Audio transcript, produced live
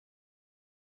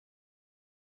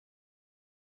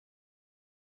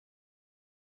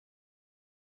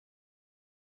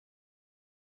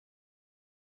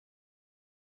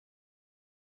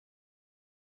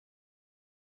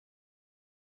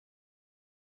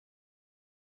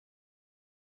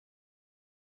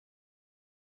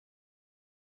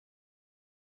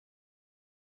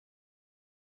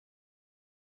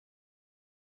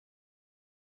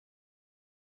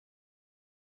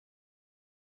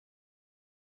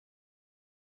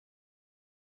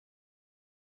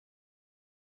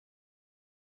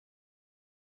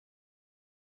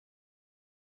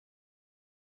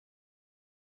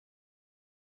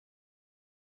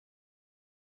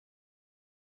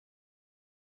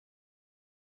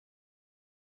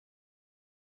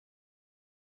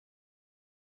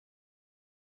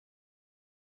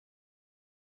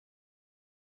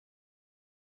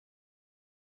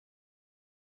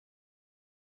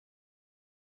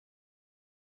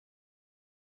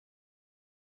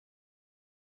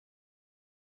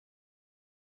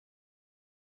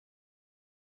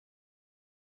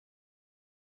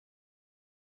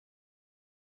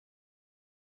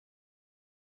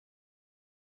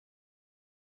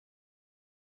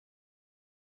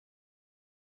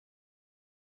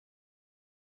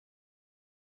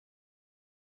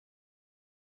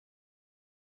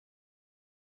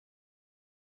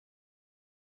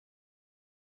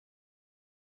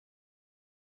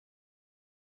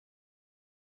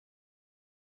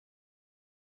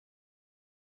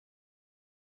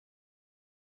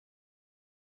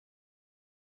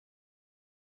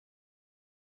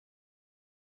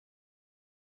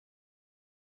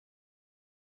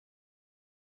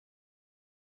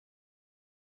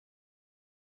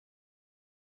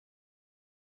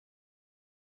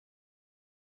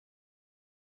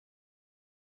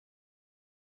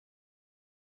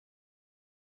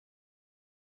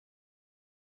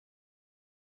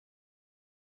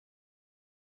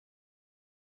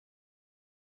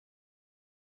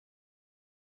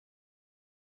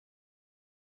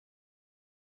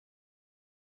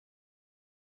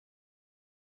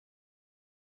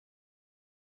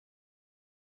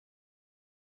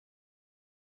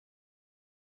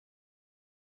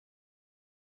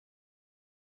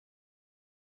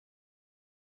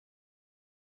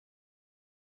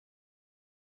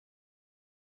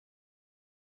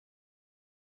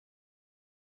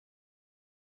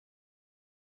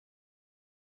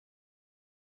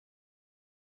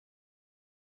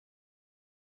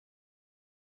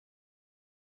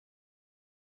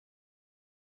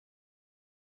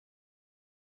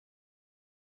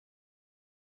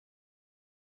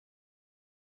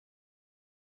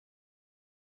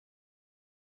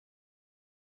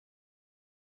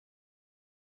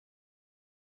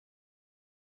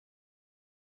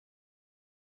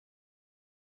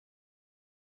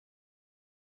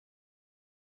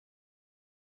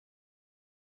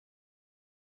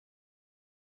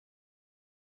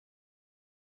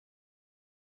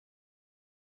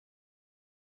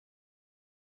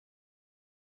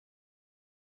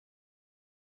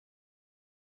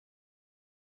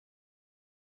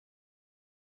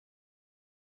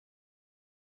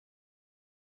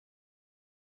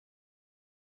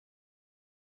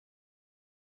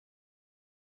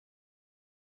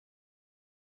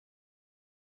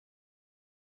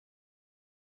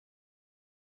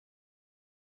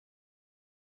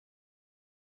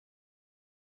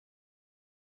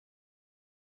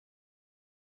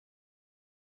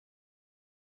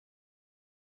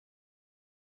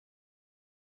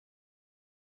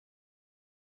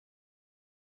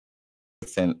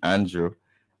St. Andrew,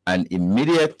 an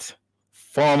immediate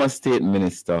former state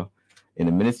minister in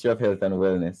the Ministry of Health and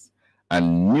Wellness,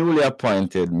 and newly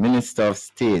appointed Minister of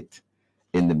State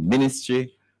in the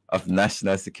Ministry of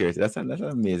National Security. That's an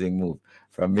amazing move,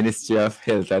 from Ministry of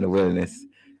Health and Wellness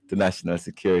to National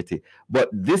Security. But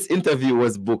this interview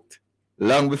was booked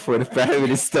long before the Prime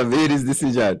Minister made his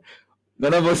decision.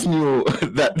 None of us knew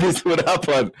that this would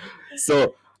happen.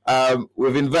 So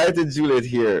we've invited Juliet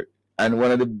here, and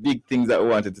one of the big things that we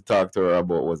wanted to talk to her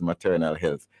about was maternal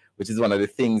health, which is one of the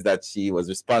things that she was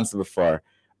responsible for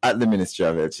at the Ministry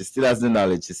of Health. She still has the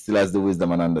knowledge, she still has the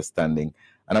wisdom and understanding.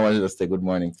 And I wanted to say good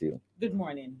morning to you. Good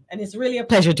morning. And it's really a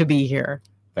pleasure to be here.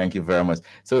 Thank you very much.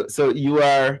 So you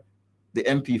are the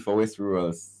MP for West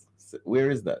Rural.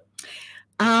 Where is that?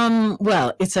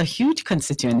 Well, it's a huge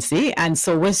constituency, and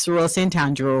so West Rural St.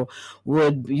 Andrew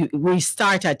we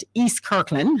start at East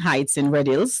Kirkland Heights in Red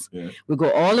Hills. Yeah. We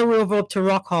go all the way over up to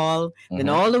Rock Hall, then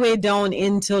all the way down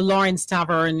into Lawrence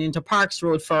Tavern, into Parks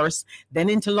Road first, then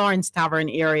into Lawrence Tavern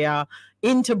area,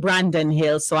 into Brandon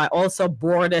Hill. So I also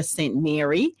border St.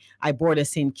 Mary, I border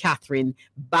St. Catherine,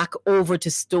 back over to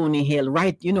Stony Hill,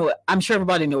 right? You know, I'm sure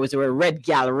everybody knows where Red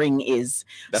Gal Ring is.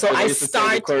 That's so I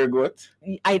start.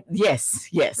 Yes.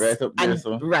 Right up there,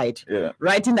 so. Right. Yeah.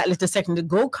 Right in that little section. The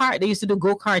go-kart, they used to do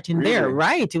go-karting really? There,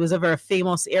 right? It was a very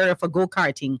famous area for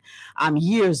go-karting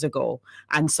years ago.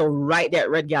 And so right there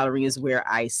at Red Gal Ring is where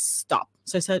I stop.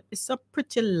 So it's a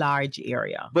pretty large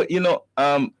area. But you know,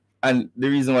 and the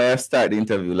reason why I started the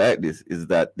interview like this is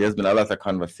that there's been a lot of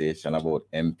conversation about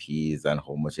MPs and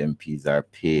how much MPs are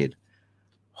paid.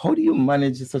 How do you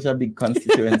manage such a big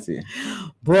constituency?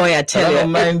 Boy, I tell you. I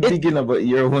don't mind big enough, but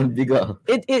your one bigger.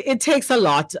 It takes a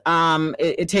lot.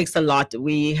 It takes a lot.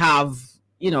 We have,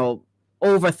 you know,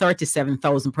 over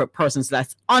 37,000 persons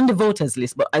that's on the voters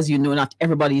list, but as you know, not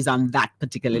everybody is on that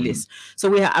particular list. So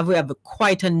we have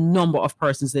quite a number of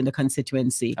persons in the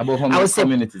constituency. About how many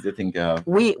communities do you think you have?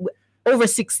 We over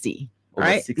 60. Over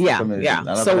right? 60 yeah.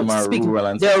 None so of them are rural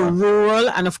and they're rural,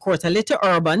 and of course a little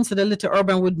urban. So the little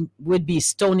urban would be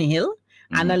Stony Hill,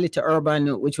 and a little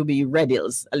urban which would be Red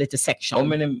Hills, a little section. How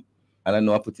many? And I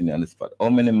know I'm putting you on the spot. How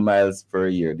many miles per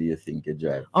year do you think you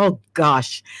drive? Oh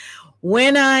gosh,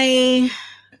 when I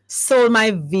sold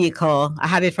my vehicle, I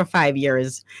had it for 5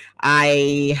 years.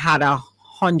 I had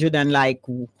 100 and like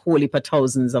holy per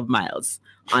thousands of miles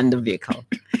on the vehicle.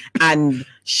 And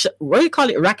what do you call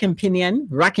it? Rack and pinion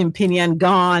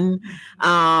gone.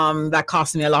 That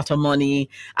cost me a lot of money.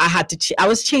 I had to, I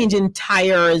was changing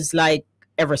tires like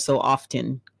ever so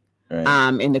often. Right.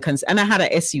 And I had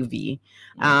an SUV.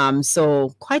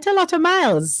 So quite a lot of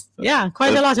miles. Yeah,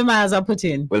 quite a lot of miles I put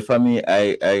in. Well, for me,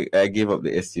 I gave up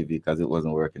the SUV because it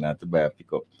wasn't working. I had to buy a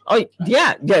pickup. Oh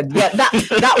yeah.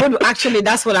 That would actually,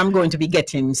 that's what I'm going to be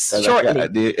getting shortly.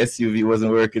 The SUV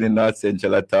wasn't working in North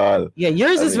Central at all. Yeah,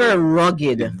 yours is very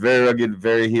rugged. It's very rugged,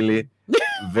 very hilly.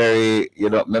 Very, you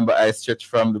know, remember I stretched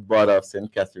from the border of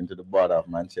St. Catherine to the border of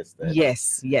Manchester.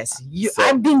 Yes.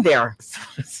 I've been there.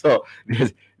 So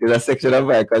there's a section of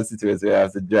my constituency where I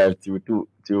have to drive to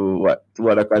two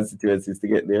other constituencies to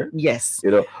get there. Yes.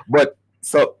 You know, but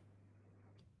so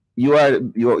you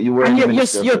were and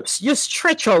you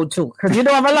stretch out too, because you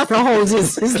don't have a lot of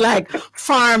houses. It's like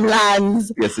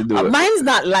farmlands. Yes, you do. Mine's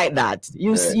not like that.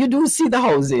 You do see the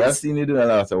houses. I've seen you doing a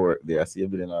lot of work there. I see you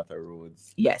building a lot of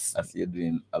roads. Yes. I see you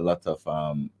doing a lot of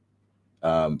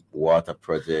water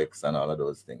projects and all of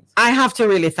those things. I have to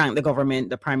really thank the government,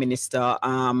 the Prime Minister,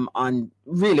 on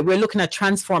really, we're looking at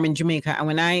transforming Jamaica. And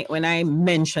when I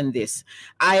mention this,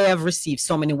 I have received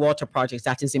so many water projects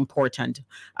that is important.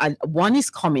 And one is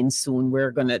coming soon.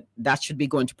 That should be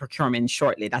going to procurement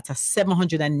shortly. That's a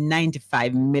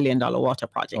 $795 million water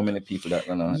project. How many people that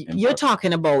gonna impact? You're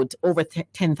talking about over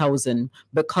 10,000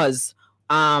 because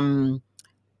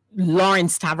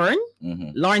Lawrence Tavern.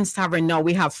 Lawrence Tavern, now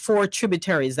we have 4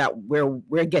 tributaries that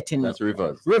we're getting. That's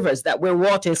rivers that where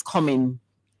water is coming,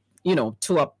 you know,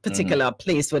 to a particular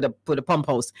place with a pump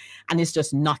house, and it's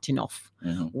just not enough.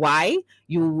 Why?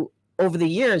 Over the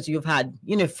years you've had,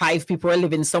 you know, 5 people are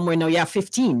living somewhere, now you have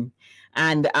 15,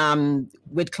 and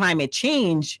with climate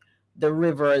change, the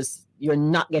rivers, you're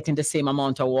not getting the same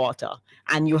amount of water,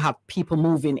 and you have people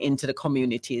moving into the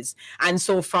communities. And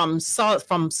so from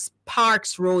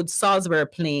Parks Road, Salisbury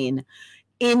Plain,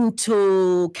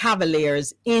 into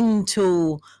Cavaliers,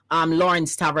 into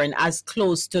Lawrence Tavern, as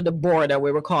close to the border,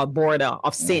 where we call border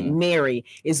of St. Mary,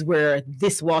 is where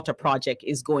this water project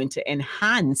is going to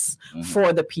enhance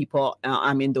for the people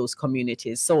in those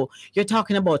communities. So you're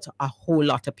talking about a whole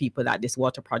lot of people that this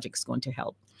water project is going to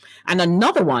help. And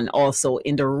another one also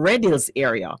in the Red Hills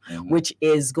area, which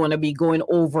is going to be going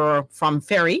over from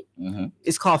Ferry.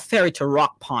 It's called Ferry to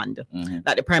Rock Pond,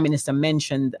 that the Prime Minister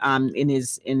mentioned in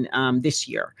this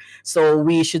year. So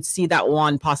we should see that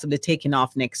one possibly taking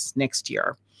off next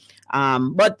year.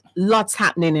 But lots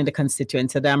happening in the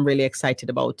constituency that I'm really excited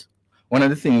about. One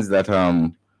of the things that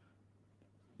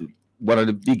one of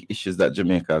the big issues that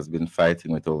Jamaica has been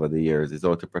fighting with over the years is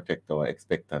how to protect our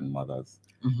expectant mothers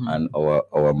and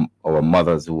our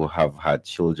mothers who have had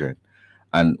children.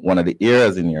 And one of the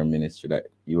areas in your ministry that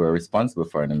you were responsible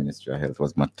for in the Ministry of Health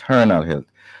was maternal health.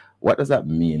 What does that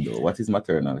mean, though? What is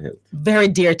maternal health? Very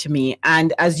dear to me.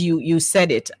 And as you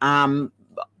said it,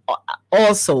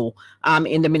 also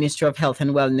in the Ministry of Health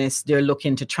and Wellness, they're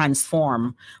looking to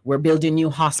transform. We're building new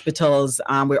hospitals.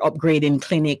 We're upgrading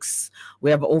clinics. We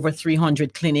have over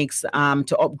 300 clinics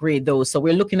to upgrade those. So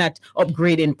we're looking at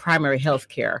upgrading primary health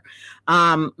care.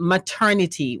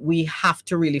 Maternity, we have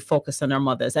to really focus on our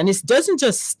mothers. And it doesn't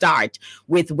just start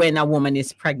with when a woman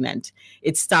is pregnant.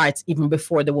 It starts even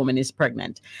before the woman is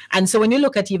pregnant. And so when you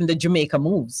look at even the Jamaica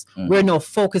moves, we're now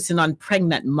focusing on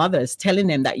pregnant mothers, telling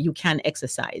them that you can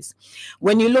exercise.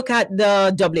 When you look at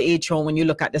the WHO, when you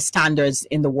look at the standards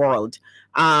in the world,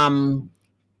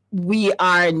 we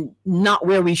are not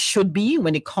where we should be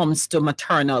when it comes to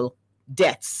maternal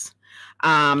deaths.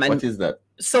 What is that?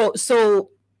 So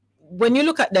when you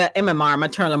look at the MMR,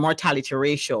 maternal mortality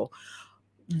ratio,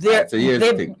 so here's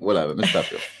the thing. Well, let me stop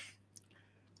you.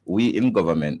 We in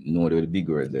government know the big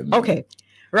word. Okay.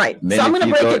 Right. So I'm going to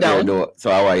break it down. So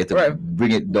I want you to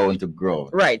bring it down to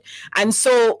ground. Right. And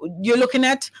so you're looking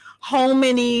at how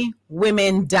many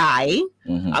women die,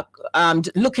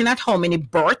 looking at how many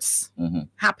births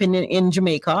happen in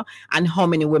Jamaica and how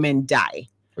many women die.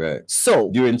 Right.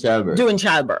 So during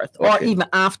childbirth, or even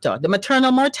after. The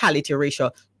maternal mortality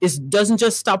ratio doesn't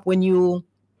just stop when you,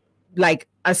 like,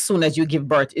 as soon as you give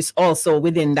birth. It's also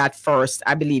within that first,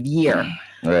 I believe, year.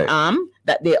 Right.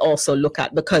 That they also look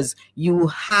at, because you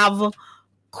have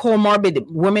comorbid.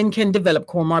 Women can develop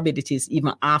comorbidities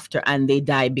even after, and they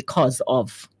die because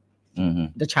of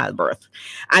the childbirth.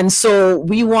 And so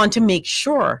we want to make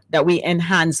sure that we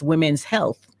enhance women's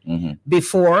health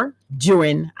before,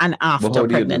 during, and after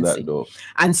pregnancy.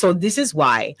 And so this is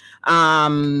why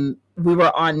we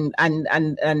were on, and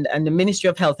the Ministry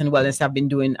of Health and Wellness have been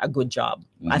doing a good job.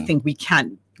 I think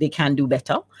they can do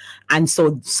better. And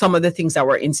so some of the things that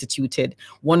were instituted,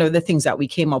 one of the things that we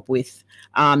came up with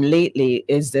lately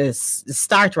is the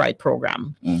Start Right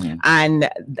program,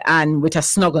 and with a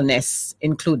snuggleness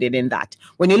included in that.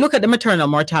 When you look at the maternal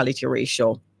mortality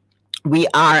ratio, we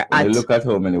are when you look at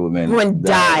how many women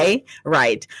die,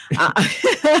 right?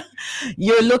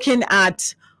 You're looking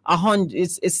at 100.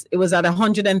 It was at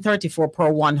 134 per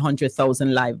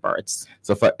 100,000 live births.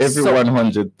 So for every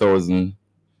 100,000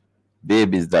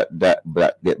 babies that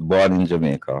get born in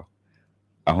Jamaica,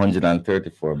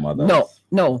 134 mothers.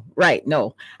 No.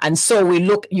 And so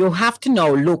you have to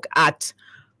now look at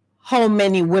how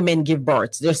many women give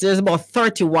birth. There's about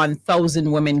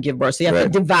 31,000 women give birth. So you have to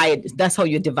divide. That's how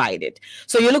you divide it.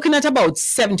 So you're looking at about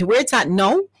 70. Where it's at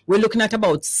now, we're looking at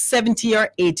about 70 or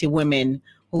 80 women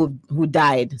who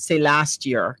died, say, last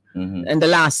year, and the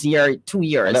last year, 2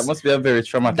 years. And that must be a very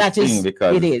traumatic thing,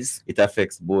 because it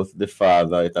affects both the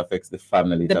father, it affects the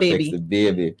family, it affects the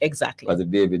baby. Exactly. Because the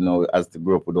baby now has to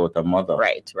grow up without a mother.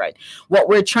 Right. What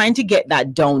we're trying to get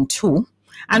that down to,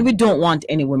 and we don't want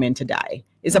any women to die,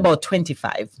 is about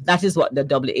 25. That is what the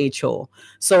WHO.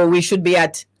 So we should be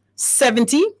at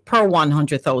 70 per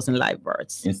 100,000 live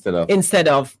births. Instead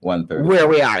of 130. Where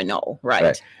we are now.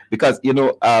 Right. Because,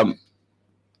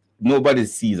 nobody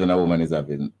sees when a woman is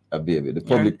having a baby. The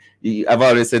public, I've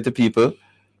always said to people,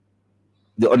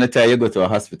 the only time you go to a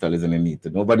hospital is in a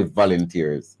meeting. Nobody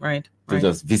volunteers to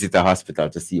just visit a hospital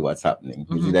to see what's happening.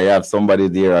 Either you have somebody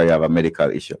there or you have a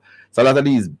medical issue. So a lot of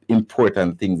these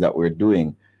important things that we're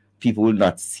doing, people will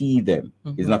not see them.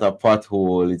 It's not a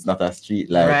pothole. It's not a street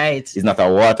light. It's not a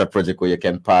water project where you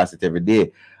can pass it every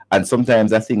day. And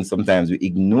sometimes I think we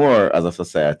ignore as a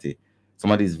society some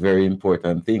of these very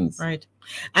important things. Right.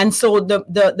 And so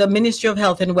the Ministry of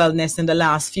Health and Wellness in the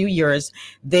last few years,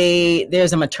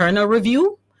 there's a maternal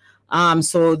review.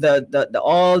 So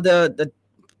all the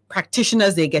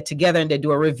practitioners, they get together and they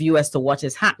do a review as to what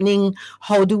is happening.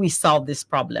 How do we solve this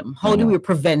problem? How do we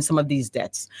prevent some of these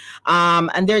deaths?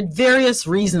 And there are various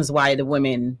reasons why the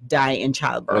women die in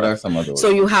childbirth. What are some of those? So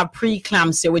you have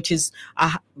preeclampsia, which is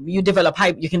you can develop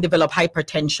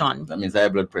hypertension. That means high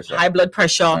blood pressure. High blood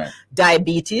pressure, right.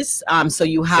 Diabetes. So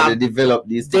you have. So they develop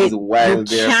these things while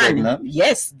they're pregnant.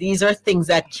 Yes, these are things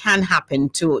that can happen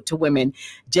to women.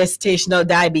 Gestational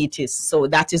diabetes. So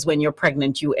that is when you're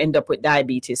pregnant, you end up with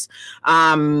diabetes.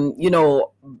 You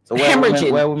know, so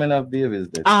hemorrhaging. Why women have babies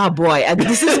then? Oh boy, and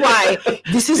this is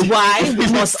why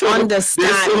we must understand there's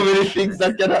so many things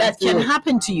that can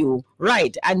happen to you,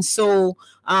 right? And so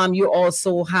you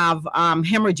also have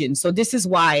hemorrhaging. So this is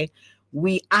why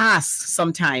we ask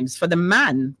sometimes for the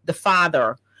man, the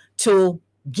father, to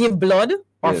give blood,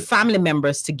 or family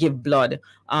members to give blood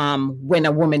when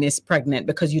a woman is pregnant,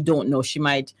 because you don't know, she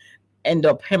might end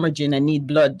up hemorrhaging and need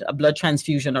a blood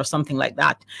transfusion or something like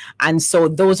that. And so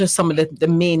those are some of the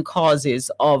main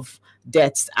causes of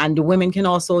deaths. And the women can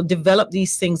also develop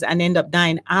these things and end up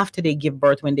dying after they give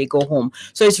birth when they go home.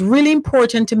 So it's really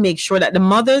important to make sure that the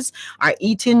mothers are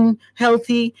eating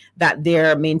healthy, that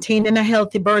they're maintaining a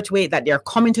healthy birth weight, that they're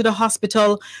coming to the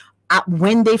hospital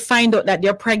when they find out that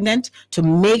they're pregnant, to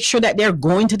make sure that they're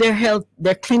going to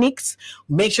their clinics,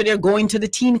 make sure they're going to the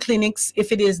teen clinics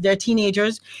if it is their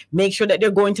teenagers, make sure that they're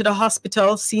going to the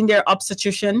hospital, seeing their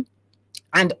obstetrician.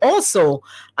 And also,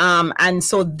 and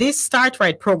so this Start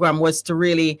Right program was to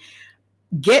really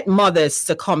get mothers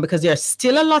to come, because there are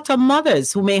still a lot of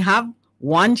mothers who may have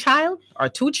one child or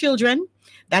two children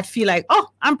that feel like, oh,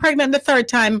 I'm pregnant the third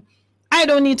time, I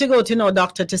don't need to go to no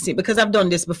doctor to see, because I've done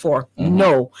this before.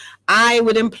 No, I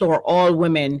would implore all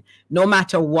women, no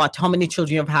matter what, how many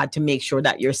children you've had, to make sure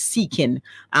that you're seeking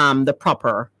the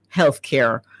proper health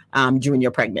care during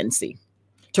your pregnancy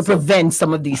to prevent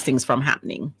some of these things from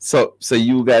happening. So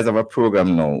you guys have a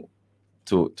program now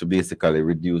to basically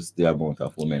reduce the amount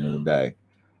of women who die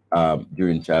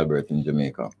during childbirth in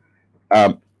Jamaica.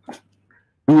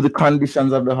 Do the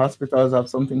conditions of the hospitals have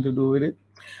something to do with it?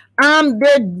 There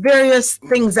are various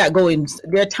things that go in.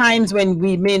 There are times when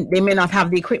they may not have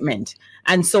the equipment,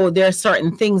 and so there are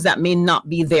certain things that may not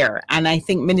be there. And I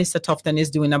think Minister Tufton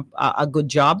is doing a good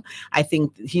job. I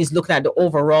think he's looking at the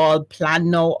overall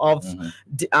plan now of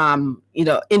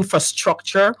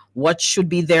infrastructure, what should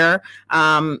be there.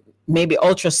 Maybe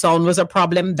ultrasound was a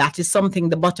problem. That is something,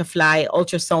 the butterfly,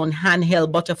 ultrasound,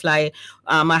 handheld butterfly.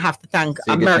 I have to thank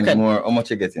American. How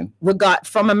much are you getting? We got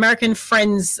from American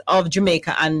Friends of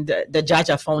Jamaica and the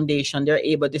Jaja Foundation. They're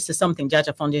able, this is something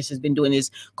Jaja Foundation has been doing,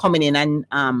 is coming in and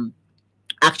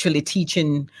actually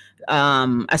teaching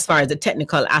as far as the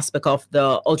technical aspect of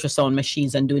the ultrasound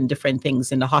machines and doing different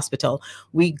things in the hospital.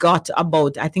 We got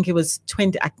about, I think it was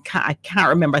 20, I can't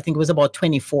remember, I think it was about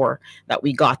 24 that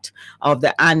we got of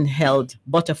the handheld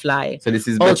butterfly. So this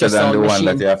is better than the one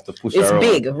that you have to push around. It's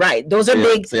big, right? Those are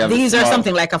big. So these are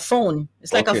something like a phone.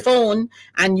 It's like a phone,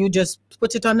 and you just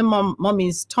put it on the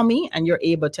mommy's tummy, and you're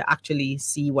able to actually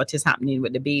see what is happening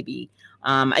with the baby.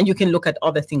 And you can look at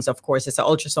other things, of course. It's an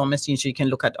ultrasound machine, so you can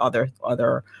look at other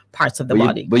parts of the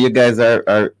body. But you guys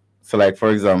are so, like, for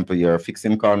example, you're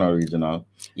fixing Cornwall Regional.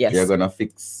 Yes. You're gonna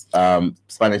fix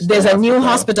Spanish Town. There's a new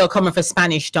hospital coming for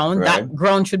Spanish Town. Right. That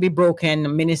ground should be broken. The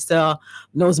minister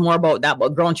knows more about that,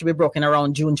 but ground should be broken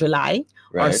around June, July.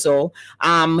 Right. Or so.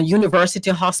 University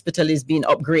Hospital is being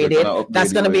upgraded.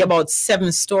 That's going to be about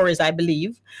 7 stories, I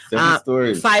believe. 7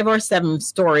 stories. 5 or 7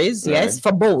 stories, right. Yes,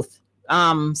 for both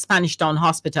Spanish Town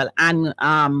Hospital and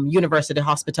University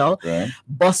Hospital. Right.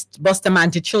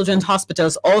 Bustamante Children's Hospital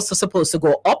is also supposed to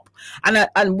go up.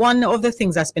 And one of the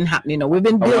things that's been happening, we've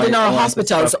been building our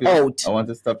hospitals out. I want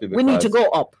to stop you. We need to go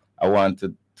up. I want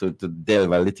to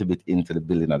delve a little bit into the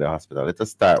building of the hospital. Let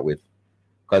us start with,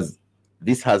 because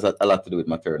this has a lot to do with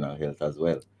maternal health as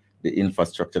well. The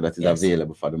infrastructure that is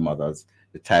available for the mothers,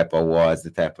 the type of wards, the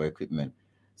type of equipment.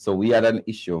 So we had an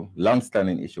issue,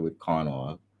 long-standing issue with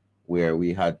Cornwall, where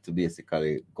we had to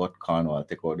basically gut Cornwall,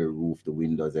 take out the roof, the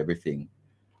windows, everything.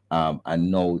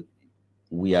 And now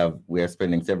we are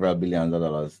spending several billions of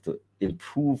dollars to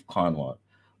improve Cornwall.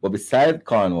 But beside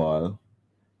Cornwall,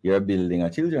 you're building a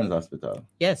children's hospital.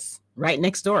 Yes, right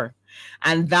next door.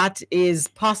 And that is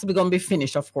possibly going to be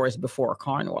finished, of course, before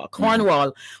Cornwall.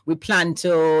 Cornwall,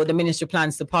 the ministry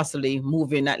plans to possibly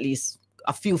move in at least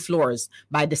a few floors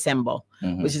by December,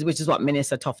 which is what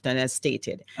Minister Tufton has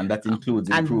stated. And that includes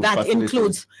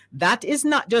that is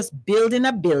not just building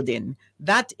a building.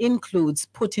 That includes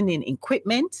putting in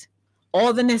equipment,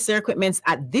 all the necessary equipments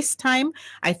at this time.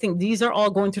 I think these are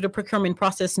all going through the procurement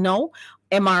process now.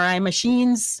 MRI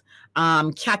machines,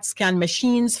 CAT scan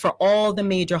machines for all the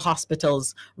major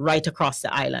hospitals right across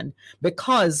the island.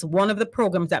 Because one of the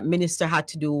programs that Minister had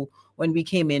to do when we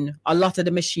came in, a lot of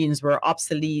the machines were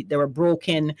obsolete, they were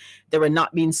broken, they were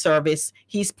not being serviced.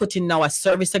 He's putting now a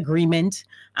service agreement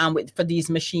for these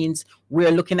machines. We're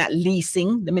looking at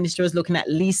leasing. The minister is looking at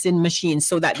leasing machines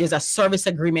so that there's a service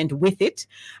agreement with it,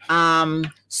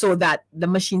 so that the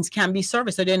machines can be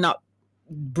serviced, so they're not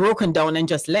broken down and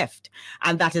just left.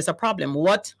 And that is a problem.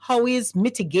 How he's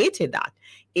mitigated that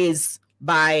is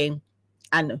by,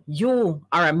 and you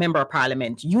are a member of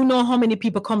parliament, you know how many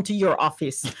people come to your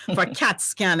office for CAT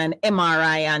scan and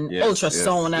MRI and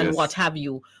ultrasound and what have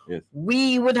you. Yes.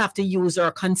 We would have to use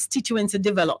our constituency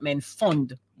development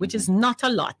fund, which is not a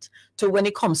lot, to when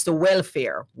it comes to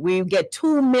welfare. We get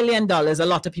 $2 million, a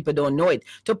lot of people don't know it,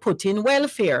 to put in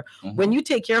welfare. When you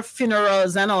take your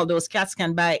funerals and all those CAT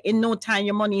scan by, in no time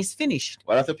your money is finished.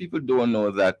 Well, a lot of people don't know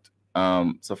that.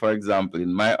 So for example,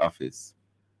 in my office,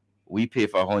 we pay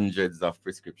for hundreds of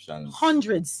prescriptions.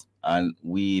 Hundreds. And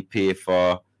we pay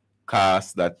for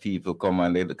costs that people come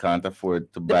and they can't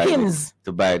afford to buy pins.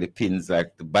 To buy the pins.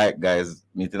 Like the bike guys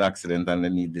meet an accident and they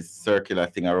need this circular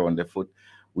thing around their foot.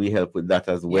 We help with that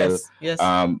as well. Yes.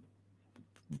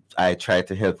 I try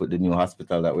to help with the new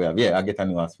hospital that we have. Yeah, I get a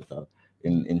new hospital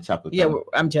in Chapeltown. Yeah,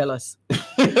 I'm jealous.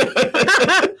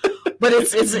 But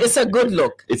it's a good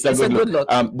look. It's a good look.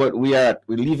 But we're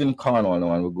leaving Cornwall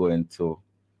now and we're going to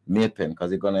Maypen,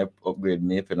 because they're going to upgrade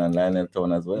Maypen and Lionel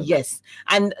Town as well. Yes,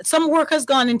 and some work has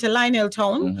gone into Lionel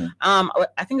Town.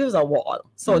 I think it was a wall,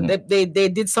 so they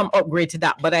did some upgrade to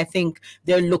that, but I think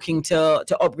they're looking to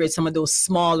upgrade some of those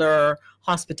smaller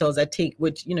hospitals that take,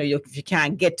 which if you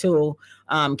can't get to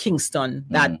Kingston,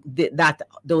 that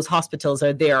those hospitals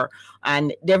are there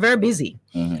and they're very busy.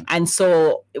 And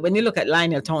so when you look at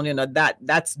Lionel Town,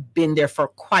 that's been there for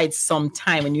quite some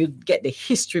time, and you get the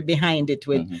history behind it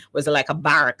with was it like a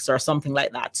barracks or something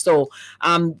like that. So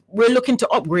we're looking to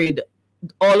upgrade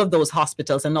all of those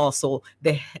hospitals, and also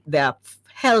the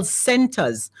health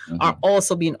centers are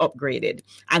also being upgraded,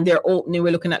 and they're opening.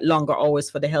 We're looking at longer hours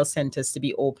for the health centers to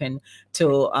be open to.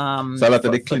 So a lot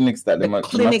of the clinics that the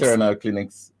maternal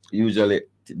clinics usually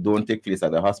don't take place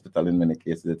at the hospital. In many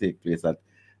cases, they take place at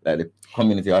like the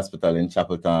community hospital in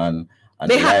Chapeltown. And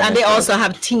they also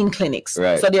have teen clinics.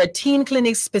 Right. So there are teen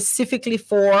clinics specifically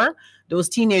for those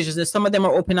teenagers. Some of them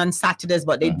are open on Saturdays,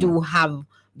 but they do have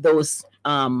those,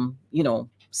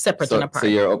 separate and apart. So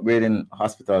you're upgrading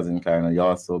hospitals in Carolina. You're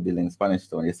also building Spanish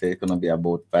Town. You say it's going to be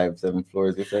about 5-7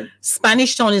 floors, you said?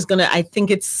 Spanish Town is going to, I think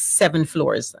it's 7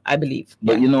 floors, I believe.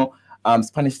 But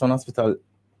Spanish Town Hospital,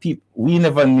 we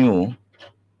never knew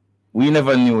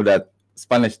that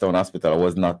Spanish Town Hospital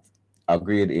was not a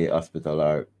grade A hospital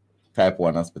or type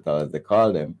 1 hospital, as they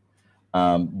call them,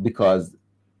 because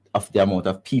of the amount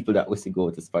of people that was to go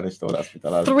to Spanish Town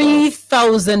Hospital. Over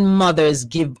 3,000 mothers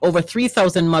give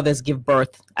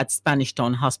birth at Spanish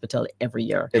Town Hospital every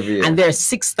year. And there are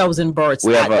 6,000 births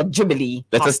at Jubilee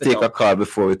Let us take a call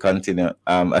before we continue.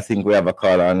 I think we have a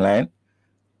caller online.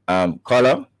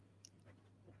 Caller?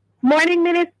 Morning,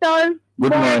 Minister.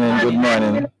 Good morning.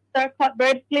 Minister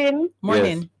Cuthbert-Flynn.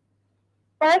 Morning. Yes.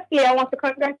 Firstly, I want to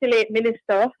congratulate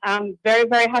Minister. I'm very,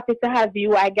 very happy to have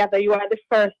you. I gather you are the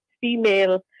first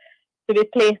female to be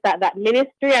placed at that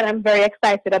ministry, and I'm very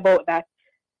excited about that.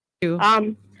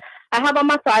 I have a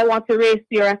matter I want to raise to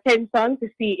your attention to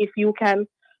see if you can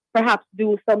perhaps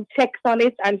do some checks on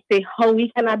it and see how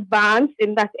we can advance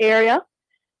in that area.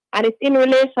 And it's in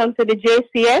relation to the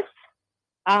JCS.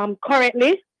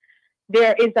 Currently,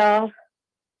 there is a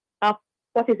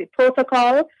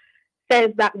protocol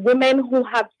says that women who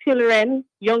have children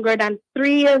younger than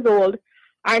 3 years old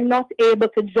are not able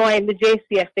to join the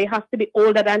JCF. They have to be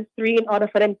older than 3 in order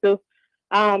for them to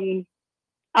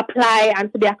apply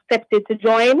and to be accepted to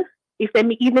join,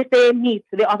 even if they meet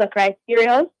the other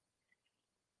criteria.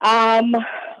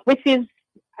 Which is,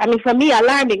 for me,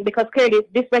 alarming, because clearly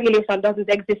this regulation doesn't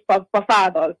exist for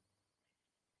fathers.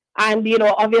 And,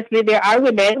 obviously there are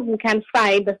women who can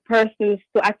find persons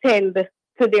to attend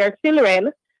to their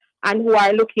children and who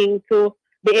are looking to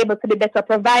be able to be better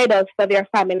providers for their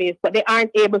families, but they aren't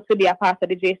able to be a part of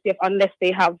the JCF unless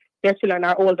their children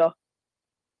are older.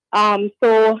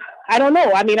 So I don't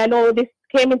know. I know this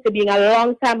came into being a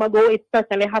long time ago. It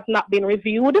certainly has not been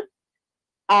reviewed.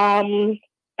 I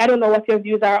don't know what your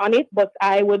views are on it, but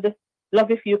I would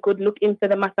love if you could look into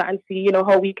the matter and see,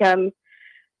 how we can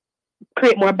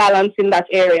create more balance in that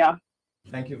area.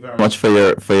 Thank you very much for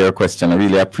your question. I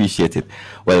really appreciate it.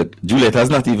 Well, Juliet has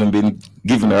not even been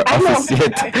given her office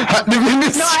yet at the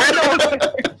ministry.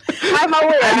 I'm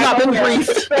aware. I've not been aware.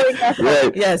 briefed.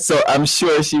 Right. Yes. So I'm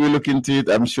sure she will look into it.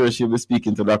 I'm sure she'll be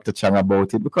speaking to Dr. Chang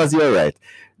about it, because you're right.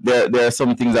 There are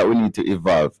some things that we need to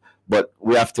evolve, but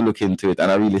we have to look into it.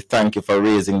 And I really thank you for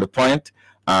raising the point,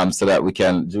 so that we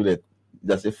can, Juliet,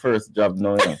 that's your first job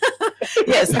now. You know?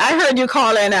 Yes, I heard you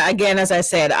call, and again, as I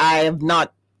said, I have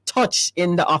not touched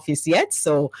in the office yet.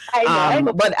 So, I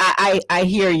know. but I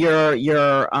hear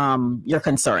your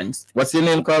concerns. What's your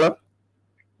name, caller?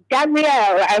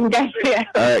 Gabrielle, I'm Gabrielle.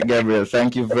 All right, Gabrielle,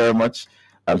 thank you very much.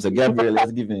 So Gabrielle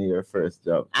is giving you your first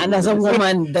job. And as a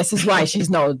woman, this is why she's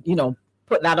now,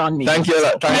 put that on me. Thank you a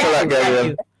lot. Thanks a lot,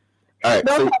 Gabrielle. All right,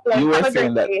 No so problem. you were Have a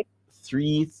saying great that day.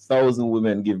 3,000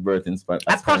 women give birth in Spanish.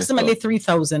 Approximately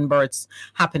 3,000 births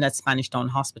happen at Spanish Town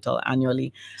Hospital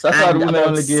annually. So I thought and women about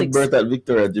only give 6 birth at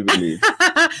Victoria Jubilee.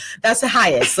 That's the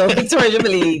highest. So Victoria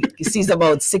Jubilee sees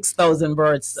about 6,000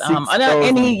 births on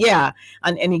 6,000.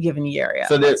 on any given year. Yeah,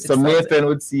 So about so 6,000. Maypen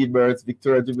would see births,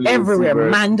 Victoria Jubilee Everywhere, would see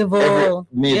births. Mandeville,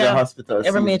 Every major hospital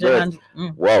every sees major births.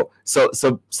 Wow. So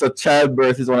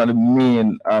childbirth is one of the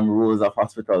main rules of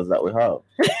hospitals that we have.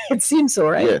 It seems so,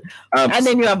 right? Yeah. And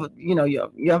then you have,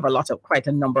 you have quite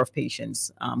a number of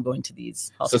patients going to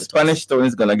these so hospitals. Spanish Town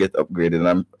is gonna get upgraded,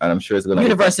 and I'm sure it's gonna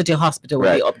University Hospital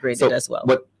will be Right. upgraded as well.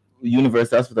 But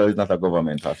University Hospital is not a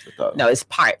government hospital. No, it's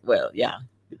part. Well, yeah,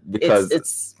 Because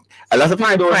it's a lot of people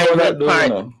part don't know that. private, Don't part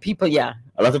know. people. Yeah,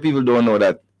 A lot of people don't know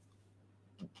that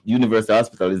University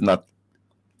Hospital is not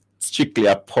strictly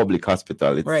a public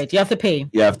hospital. It's, right. You have to pay.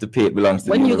 You have to pay. It belongs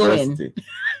to When the you go in. university.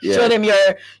 Yeah.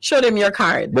 Show them your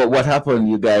card. But what happened?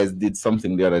 You guys did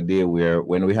something the other day where,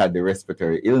 when we had the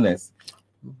respiratory illness,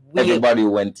 everybody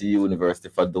went to university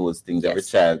for those things. Every Yes.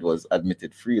 child was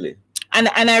admitted freely. And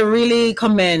I really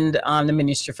commend the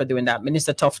ministry for doing that.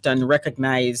 Minister Tufton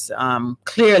recognized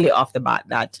clearly off the bat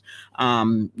that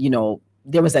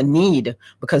there was a need,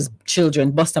 because children,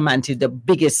 Bustamante, the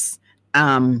biggest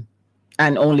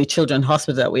and only children's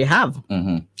hospital that we have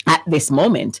at this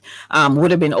moment, would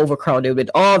have been overcrowded with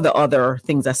all the other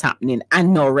things that's happening,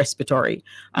 and no respiratory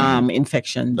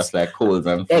infections. Just like colds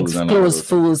and flus and all those.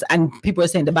 Flus, and people are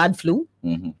saying the bad flu. I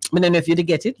don't know if you did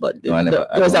get it, but No, I never-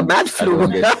 I there was a don't- bad I flu.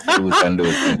 don't get flus and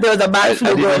those things. There was a bad flu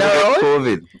I didn't going get around.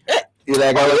 COVID. You're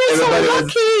like, You're so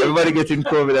lucky. everybody getting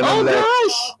COVID, and Oh I'm like,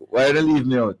 gosh! why don't leave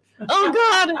me out? Oh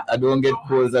God! I don't get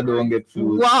colds, I don't get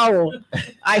flu. Wow,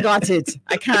 I got it.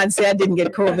 I can't say I didn't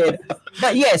get COVID,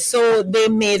 but yes. So they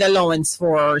made allowance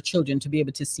for children to be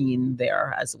able to see in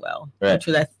there as well, Right.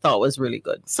 which I thought was really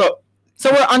good. So,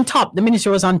 So we're on top. The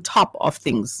ministry was on top of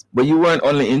things. but you weren't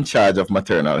only in charge of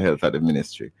maternal health at the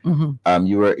ministry.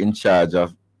 You were in charge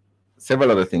of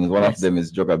several other things. One of Yes. them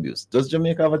is drug abuse. Does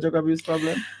Jamaica have a drug abuse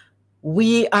problem?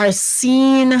 We are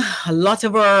seeing a lot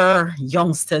of our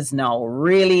youngsters now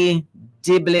really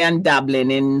dibbling and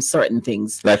dabbling in certain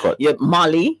things. Like what? Yeah,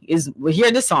 Molly we hear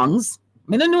the songs.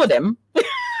 I don't know them.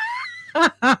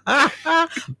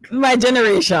 My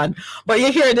generation. But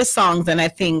you hear the songs, and I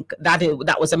think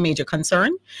that was a major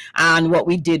concern. And what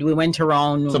we did, we went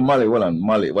around. So Molly, hold on.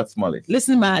 Molly, what's Molly?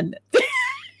 Listen, man.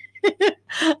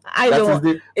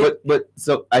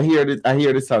 So I hear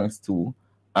the songs too.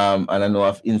 And I know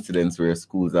of incidents where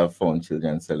schools have found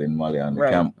children selling Molly on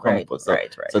the campus.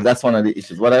 So that's one of the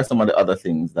issues. What are some of the other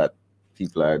things that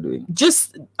people are doing?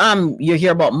 Just you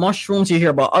hear about mushrooms, you hear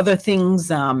about other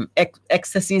things.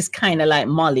 Ecstasy is kind of like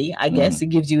Molly, I guess. It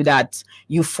gives you that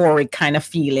euphoric kind of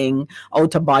feeling,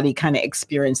 out of body kind of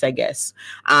experience, I guess.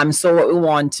 So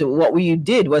what we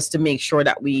did was to make sure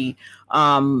that we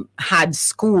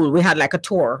had like a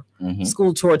tour,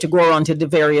 school tour, to go around to the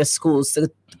various schools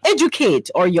to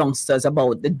educate our youngsters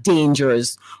about the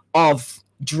dangers of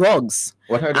drugs.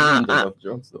 What are the dangers of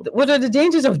drugs, though? What are the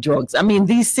dangers of drugs? I mean,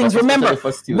 these things, remember,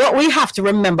 what we have to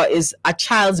remember is a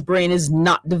child's brain is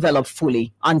not developed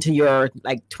fully until you're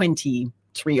like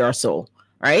 23 or so,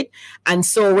 right? And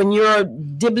so when you're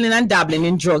dibbling and dabbling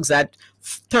in drugs at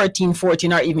 13,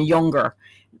 14, or even younger,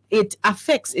 it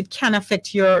can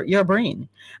affect your brain.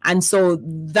 And so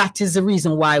that is the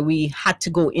reason why we had to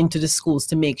go into the schools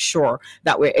to make sure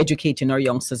that we're educating our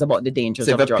youngsters about the dangers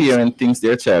of drugs. So if a parent thinks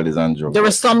their child is on drugs. There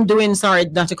were some doing, sorry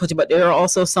not to cut you, but there are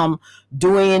also some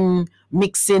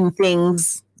mixing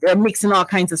things. They're mixing all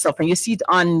kinds of stuff. And you see it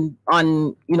on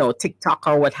TikTok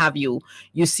or what have you.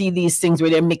 You see these things where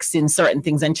they're mixing certain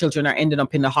things and children are ending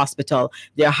up in the hospital.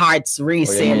 Their hearts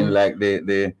racing. You mean like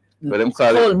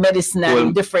cold medicine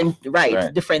and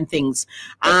different things.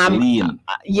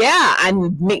 Yeah,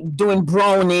 and doing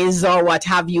brownies or what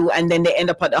have you, and then they end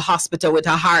up at the hospital with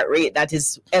a heart rate that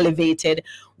is elevated.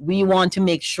 We want to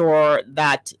make sure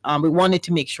that we wanted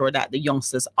to make sure that the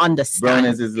youngsters understand.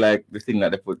 Brownies is like the thing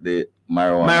that they put the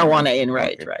marijuana in,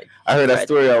 right? I heard a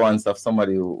story once of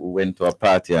somebody who went to a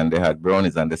party and they had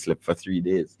brownies and they slept for 3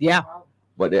 days. Yeah.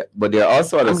 But there are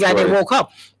also other glad they woke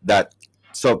up.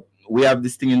 So we have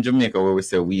this thing in Jamaica where we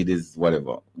say weed is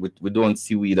whatever. We don't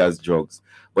see weed as drugs.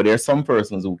 But there are some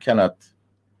persons who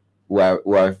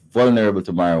are vulnerable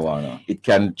to marijuana. It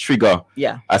can trigger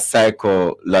a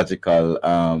psychological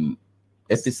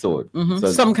episode.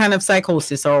 So some kind of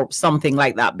psychosis or something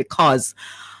like that, because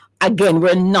again,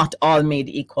 we're not all made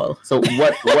equal. So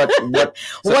what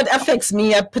affects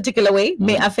me a particular way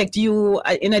may affect you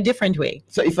in a different way.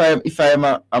 So if I'm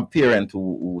a parent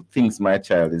who thinks my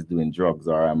child is doing drugs,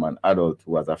 or I'm an adult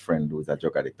who has a friend who's a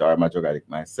drug addict, or I'm a drug addict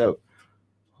myself,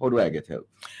 how do I get help?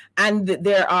 And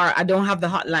I don't have the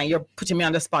hotline. You're putting me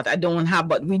on the spot. I don't have,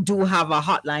 but we do have a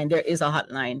hotline. There is a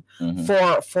hotline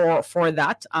for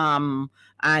that.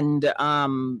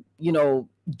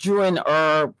 During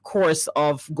our course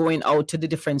of going out to the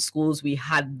different schools, we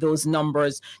had those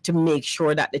numbers to make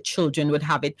sure that the children would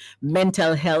have it.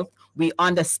 Mental health. We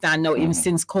understand now, even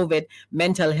since COVID,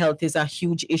 mental health is a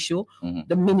huge issue.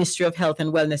 The Ministry of Health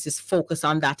and Wellness is focused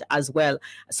on that as well.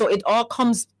 So it all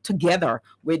comes together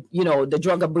with, the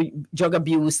drug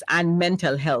abuse and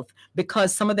mental health,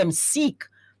 because some of them seek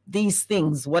these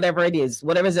things, whatever it is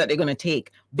that they're going to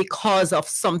take, because of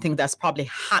something that's probably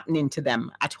happening to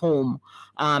them at home.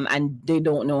 And they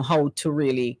don't know how to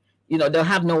really, they'll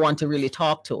have no one to really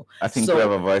talk to. I think we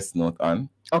have a voice note on.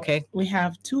 Okay. We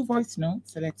have 2 voice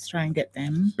notes, so let's try and get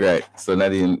them. Right. So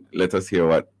Nadine, let us hear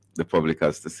what the public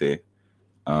has to say.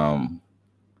 Good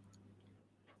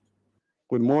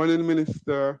morning,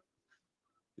 Minister.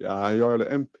 Yeah, you're the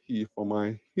MP for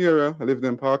my area. I live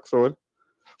in Parks Road.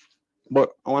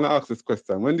 But I want to ask this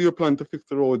question. When do you plan to fix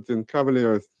the roads in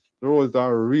Cavaliers? The roads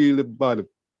are really bad.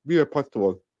 Be a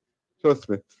pothole. Trust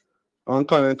me. I'm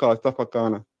calling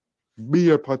Stafakana.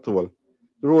 Be a pothole.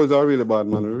 The roads are really bad,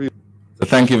 man. Really. So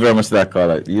thank you very much for that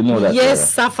caller. You know that.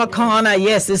 Yes, Safakana.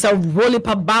 Yes, it's a roll up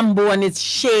of bamboo and it's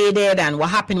shaded. And what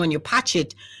happened when you patch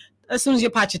it? As soon as you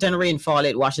patch it and rainfall,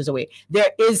 it washes away.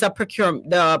 There is a procurement.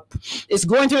 It's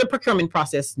going through the procurement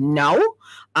process now.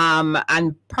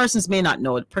 And persons may not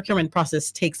know, the procurement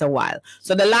process takes a while.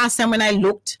 So the last time when I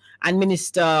looked and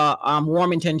Minister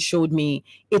Warmington showed me,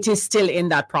 it is still in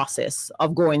that process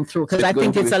of going through. Because I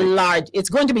think it's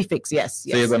going to be fixed. Yes.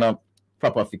 So you're going to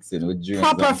proper fixing with drain.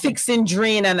 Proper fixing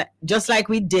drain. And just like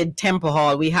we did Temple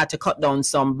Hall, we had to cut down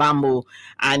some bamboo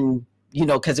and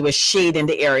because it was shade in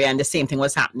the area and the same thing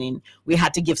was happening. We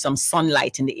had to give some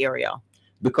sunlight in the area.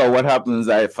 Because what happens,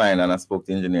 I find, and I spoke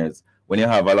to engineers, when you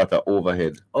have a lot of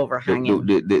overhanging,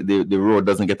 the road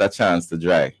doesn't get a chance to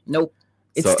dry. Nope.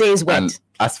 It stays wet. And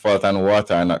asphalt and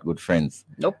water are not good friends.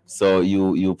 Nope. So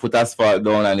you put asphalt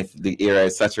down, and if the area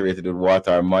is saturated with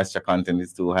water or moisture content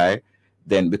is too high,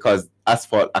 then because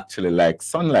asphalt actually likes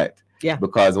sunlight. Yeah.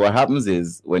 Because what happens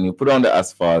is when you put on the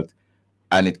asphalt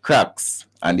and it cracks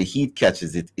and the heat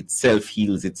catches it, it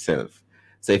self-heals itself.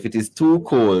 So if it is too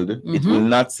cold, it will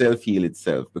not self-heal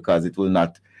itself because it will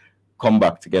not come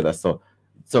back together. So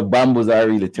bamboos are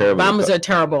really terrible. Bamboos are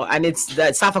terrible, and the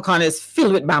Safakana is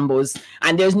filled with bamboos,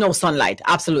 and there's no sunlight,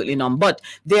 absolutely none. But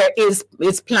there's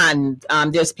planned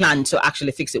to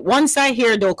actually fix it. Once I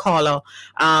hear though, caller,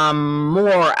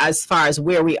 more as far as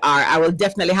where we are, I will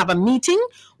definitely have a meeting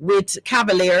with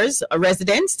Cavaliers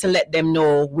residents to let them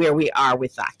know where we are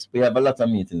with that. We have a lot of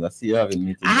meetings. I see you having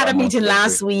meetings. I had a meeting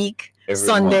last week,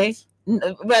 Sunday. Month.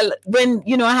 Well, when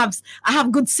I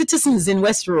have good citizens in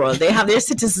West Rural. They have their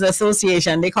citizens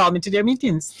association. They call me to their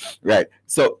meetings. Right.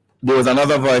 So there was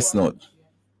another voice note.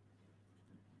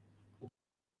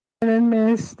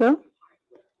 Minister,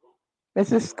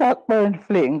 Mrs.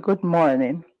 Cuthbert-Flynn, good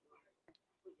morning.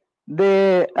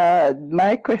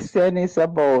 My question is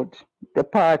about the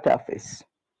part office.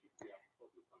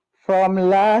 From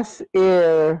last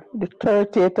year, the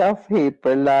 30th of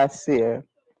April last year,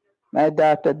 my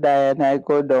daughter died and I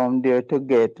go down there to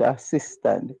get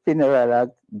assistance,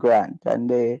 funeral grant, and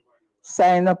they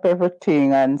sign up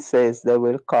everything and says they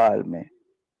will call me.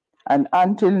 And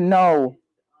until now,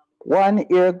 1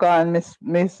 year gone,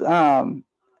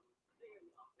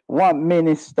 one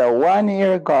minister, 1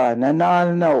 year gone, and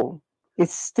all now,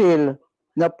 it's still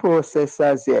no process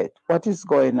as yet. What is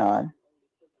going on?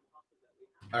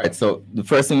 All right, so the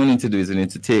first thing we need to do is we need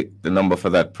to take the number for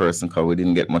that person because we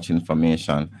didn't get much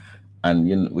information.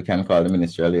 and we can call the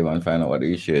Ministry of Labor and find out what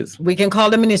the issue is. We can call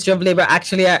the Ministry of Labor.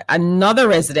 Actually, another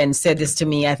resident said this to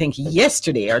me, I think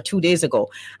yesterday or 2 days ago.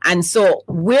 And so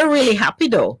we're really happy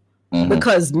though,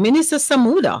 because Minister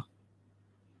Samuda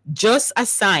just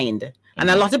assigned, and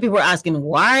a lot of people are asking,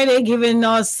 why are they giving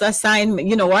us assignment?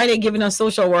 Why are they giving us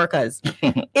social workers?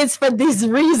 It's for these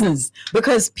reasons,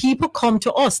 because people come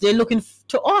to us. They're looking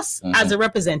to us as a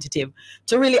representative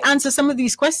to really answer some of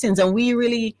these questions, and we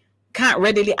really can't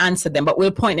readily answer them, but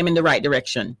we'll point them in the right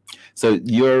direction. So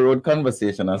your road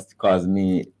conversation has caused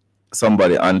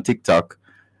somebody on TikTok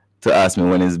to ask me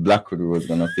when is Blackwood Road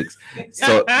gonna fix.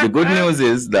 So the good news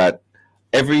is that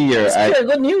every year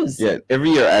good news. Yeah, every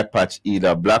year I patch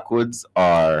either Blackwoods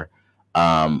or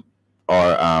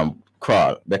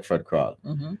Beckford Crawl.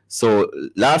 So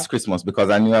last Christmas, because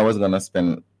I knew I was gonna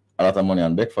spend a lot of money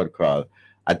on Beckford Crawl,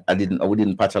 we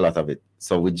didn't patch a lot of it.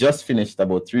 So we just finished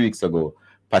about 3 weeks ago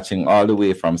patching all the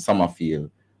way from Summerfield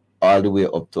all the way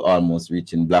up to almost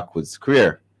reaching Blackwood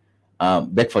Square,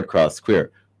 Beckford Cross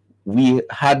Square. We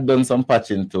had done some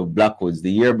patching to Blackwoods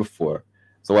the year before.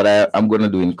 So what I'm going to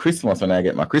do in Christmas, when I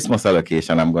get my Christmas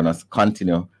allocation, I'm going to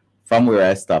continue from where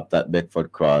I stopped at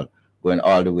Beckford Crawl, going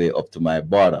all the way up to my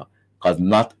border, because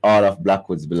not all of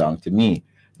Blackwoods belong to me.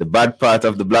 The bad part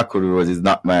of the Blackwood Road is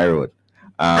not my road.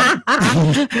 But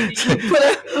a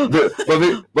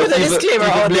disclaimer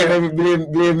out there.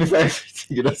 Blame me for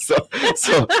everything, So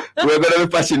we're going to be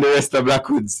patching the rest of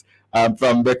Blackwoods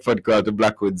from Beckford Crawl to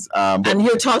Blackwoods. And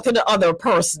he'll talk to the other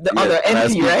person, other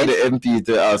MP, right? The MP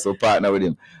to also partner with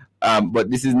him. But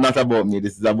this is not about me.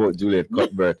 This is about Juliet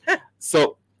Cuthbert.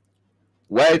 So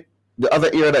why the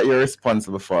other area that you're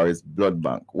responsible for is blood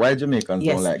bank? Why Jamaicans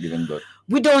don't like giving blood?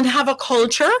 We don't have a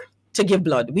culture to give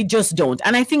blood. We just don't.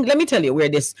 And I think, let me tell you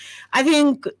where I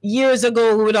think years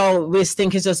ago, we would always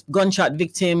think it's just gunshot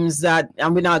victims and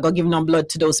we're not going to give no blood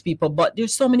to those people. But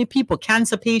there's so many people.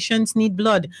 Cancer patients need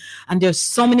blood. And there's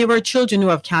so many of our children who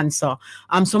have cancer.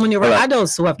 So many of our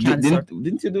adults who have cancer.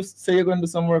 Didn't you say you're going to do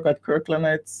some work at Kirkland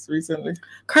Heights recently?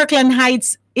 Kirkland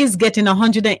Heights is getting a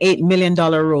 $108 million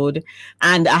road,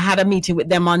 and I had a meeting with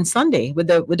them on Sunday with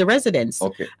the residents.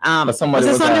 Okay. Somebody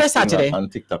was Sunday or Saturday on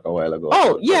TikTok a while ago.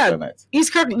 Oh yeah,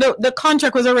 the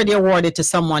contract was already awarded to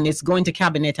someone. It's going to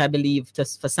cabinet, I believe,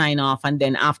 for sign off, and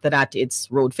then after that, it's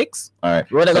road fix. All right.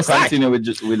 So continue with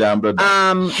blood.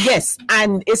 Yes,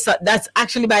 and that's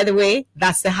actually, by the way,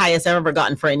 that's the highest I've ever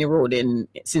gotten for any road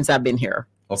since I've been here.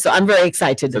 Okay. So I'm very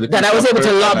excited that I was able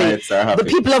to lobby. The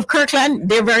people of Kirkland,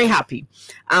 they're very happy.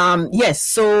 Yes,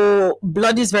 so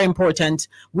blood is very important.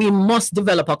 We must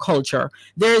develop a culture.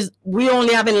 We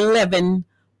only have 11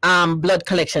 blood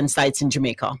collection sites in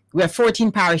Jamaica. We have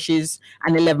 14 parishes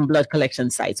and 11 blood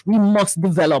collection sites. We must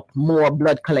develop more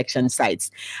blood collection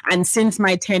sites. And since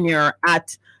my tenure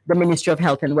at the Ministry of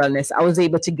Health and Wellness, I was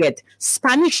able to get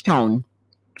Spanish Town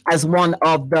as one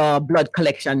of the blood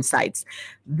collection sites.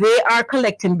 They are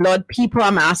collecting blood. People,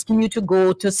 I'm asking you to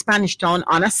go to Spanish Town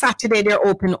on a Saturday. They're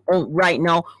open right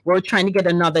now. We're trying to get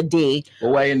another day.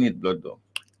 Well, why you need blood though?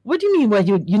 What do you mean? Well,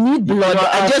 you need blood?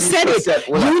 I just said it.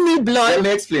 You need blood. Let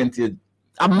me explain to you.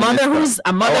 I want to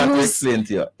explain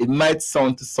to you. It might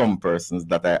sound to some persons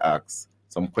that I ask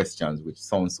some questions which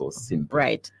sound so simple.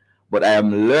 Right. But I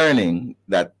am learning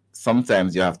that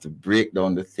sometimes you have to break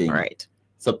down the thing. Right.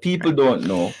 So people don't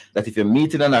know that if you're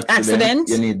meeting an accident,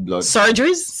 you need blood.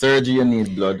 Surgery, you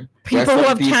need blood. People who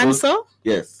have cancer.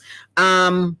 Yes.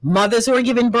 Mothers who are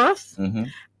giving birth.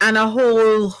 And a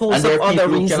whole host of other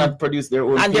reasons. Who cannot produce their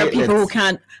own and platelets. There are people who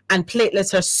can't. And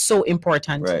platelets are so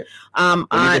important. Right. When you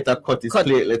get a cut, it's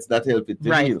platelets that help it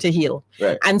to heal.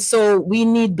 Right. And so we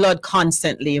need blood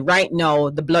constantly. Right now,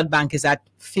 the blood bank is at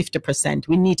 50%.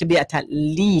 We need to be at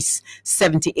least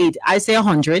 78. I say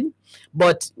 100.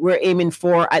 But we're aiming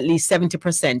for at least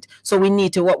 70%. So we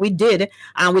need to, what we did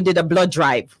a blood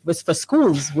drive. It was for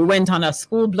schools. We went on a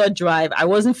school blood drive. I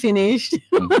wasn't finished.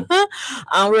 We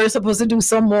were supposed to do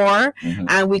some more.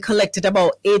 And we collected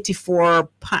about 84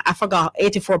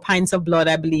 pints of blood,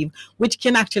 I believe, which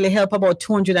can actually help about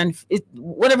 200 and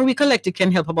whatever we collected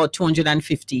can help about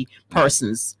 250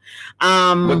 persons.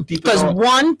 Because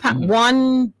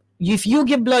one, if you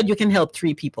give blood, you can help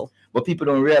 3 people. But people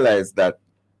don't realize that.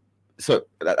 So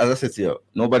as I said to you,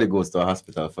 nobody goes to a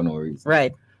hospital for no reason.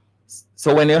 Right.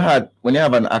 So when you have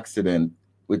an accident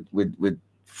with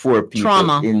 4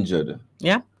 people injured.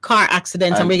 Yeah. Car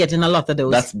accidents, and we're getting a lot of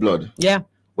those. That's blood. Yeah.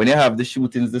 When you have the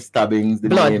shootings, the stabbings, the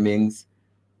maimings,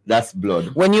 that's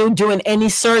blood. When you're doing any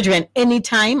surgery at any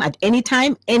time,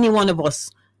 any one of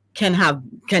us can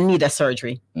need a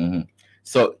surgery.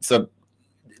 So tell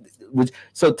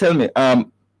me,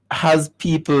 has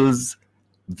people's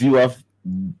view of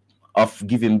of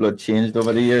giving blood changed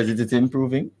over the years? Is it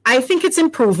improving? I think it's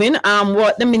improving.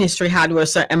 What the ministry had were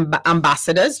certain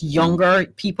ambassadors, younger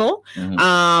people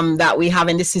that we have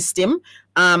in the system.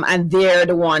 And they're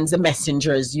the ones, the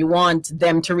messengers. You want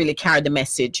them to really carry the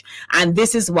message. And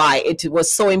this is why it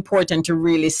was so important to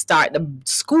really start the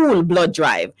school blood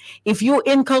drive. If you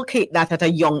inculcate that at a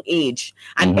young age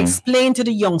and explain to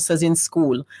the youngsters in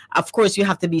school, of course, you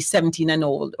have to be 17 and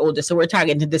older. So we're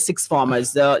targeting the sixth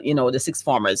formers, the sixth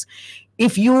formers.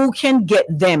 If you can get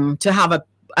them to have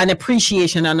an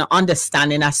appreciation and an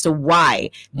understanding as to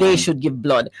why they should give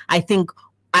blood, I think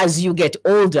as you get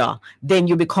older, then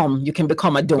you can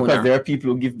become a donor. Because there are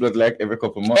people who give blood like every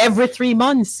couple months. Every 3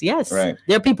 months, yes. Right.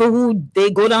 There are people who they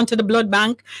go down to the blood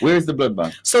bank. Where is the blood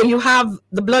bank? So you have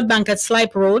the blood bank at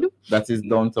Slipe Road. That is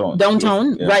downtown.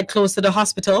 Downtown, yeah. right close to the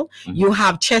hospital. You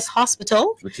have Chest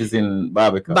Hospital, which is in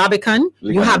Barbican.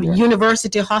 You have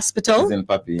University Hospital, which is in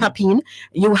Papine.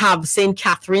 You have St.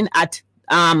 Catherine at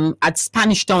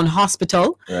Spanish Town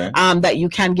Hospital, right. That you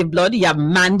can give blood. You have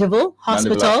Mandeville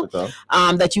Hospital,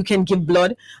 that you can give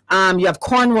blood. You have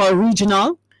Cornwall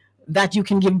Regional that you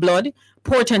can give blood.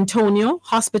 Port Antonio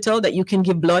Hospital that you can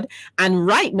give blood. And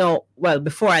right now, well,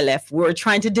 before I left, we were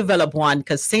trying to develop one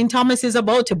because St. Thomas is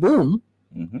about to boom.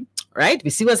 Right, we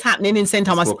see what's happening in St.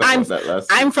 Thomas.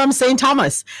 I'm from St.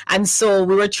 Thomas, and so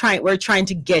we're trying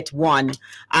to get one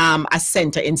a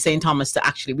center in St. Thomas to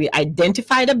actually, we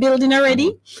identified a building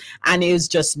already, and it's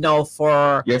just now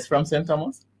for. Yes, from St.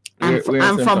 Thomas. I'm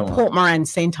from Port Moran,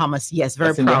 St. Thomas. Yes, very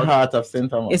proud. It's in the heart of St.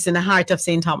 Thomas. It's in the heart of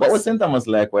St. Thomas. What was St. Thomas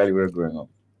like while you were growing up?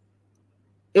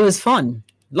 It was fun,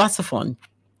 lots of fun.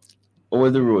 What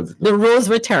were the roads? The roads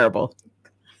were terrible.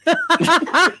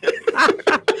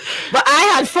 But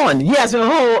I had fun. Yes.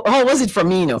 How was it for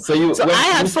me? So I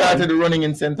had started running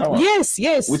in St. Thomas?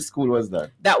 Yes. Which school was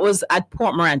that? That was at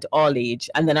Port Morant All Age,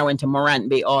 and then I went to Morant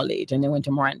Bay All Age, and then went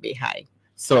to Morant Bay High.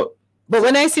 But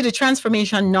when I see the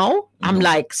transformation now, I'm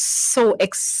like so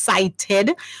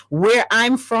excited. Where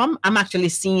I'm from, I'm actually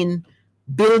seeing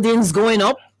buildings going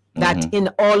up. That in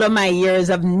all of my years,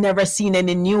 I've never seen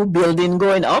any new building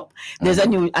going up. There's a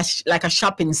new, like a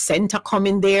shopping center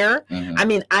coming there. I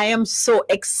mean, I am so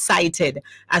excited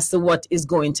as to what is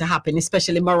going to happen,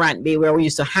 especially Morant Bay, where we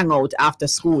used to hang out after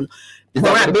school.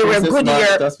 Morant Bay, where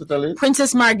Goodyear,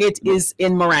 Princess Margaret is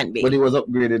in Morant Bay. But it was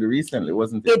upgraded recently,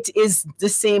 wasn't it? It is the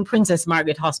same Princess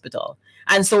Margaret Hospital.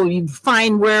 And so you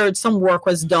find where some work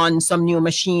was done, some new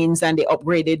machines, and they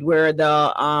upgraded where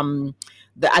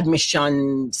the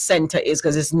admission center is,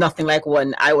 because it's nothing like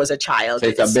when I was a child. So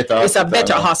it's a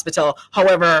better hospital.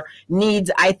 However,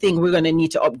 I think we're going to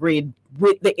need to upgrade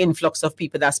with the influx of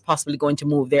people that's possibly going to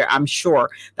move there. I'm sure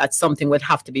that something would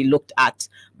have to be looked at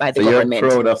by the government.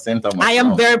 You're proud of St. Thomas? I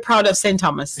am very proud of St.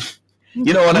 Thomas.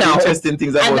 You know, one of the interesting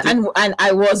things about and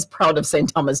I was proud of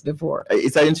St. Thomas before.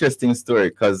 It's an interesting story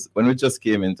because when we just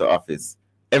came into office,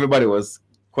 everybody was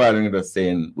quarreling with us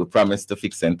saying we promised to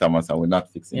fix St. Thomas and we're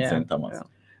not fixing St. Thomas. Yeah.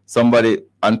 Somebody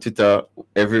on Twitter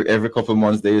every couple of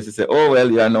months they used to say, "Oh well,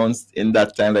 you announced in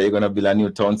that time that you're gonna build a new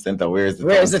town center. Where is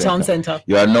the town center?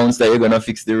 You announced that you're gonna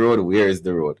fix the road. Where is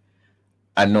the road?"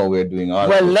 And now we're doing all.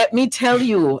 Well, let me tell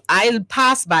you, I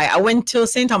passed by. I went to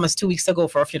St. Thomas 2 weeks ago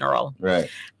for a funeral. Right.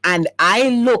 And I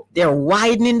looked, they're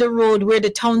widening the road where the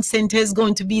town center is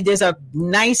going to be. There's a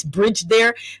nice bridge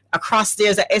there. Across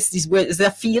there's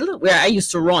a field where I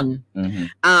used to run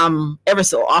ever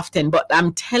so often. But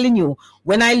I'm telling you,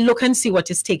 when I look and see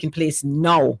what is taking place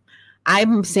now,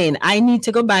 I'm saying I need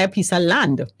to go buy a piece of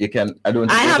land. You can. I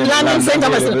have land in St.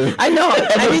 Thomas. I know.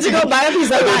 I need to go buy a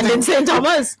piece of land in St.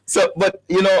 Thomas. So, but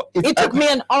you know, it took me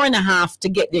an hour and a half to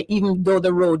get there, even though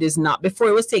the road is not. Before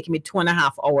it was taking me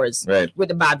 2.5 hours with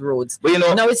the bad roads. But you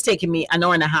know, now it's taking me an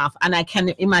hour and a half, and I can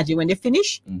imagine when they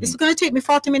finish, it's going to take me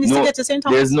 40 minutes to get to St.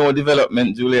 Thomas. There's no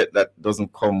development, Juliet, that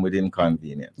doesn't come with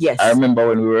inconvenience. Yes. I remember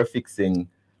when we were fixing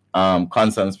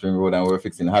Constant Spring Road and we were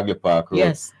fixing Hagley Park Road.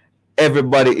 Yes.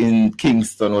 Everybody in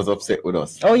Kingston was upset with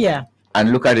us. Oh, yeah.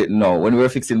 And look at it now. When we were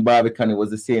fixing Barbican, it was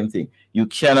the same thing. You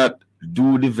cannot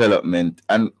do development.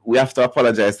 And we have to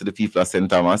apologize to the people of St.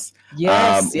 Thomas.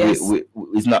 Yes,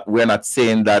 we're not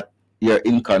saying that your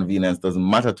inconvenience doesn't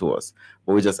matter to us,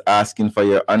 but we're just asking for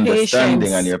your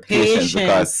understanding and your patience.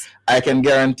 Because I can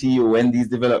guarantee you when these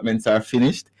developments are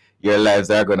finished, your lives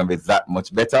are going to be that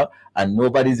much better. And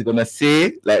nobody's going to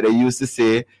say, like they used to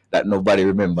say, that nobody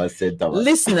remembers St. Thomas.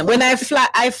 Listen, when I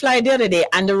fly the other day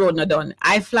and the road not done.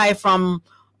 I fly from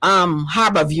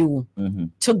Harbor View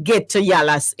to get to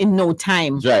Yalas in no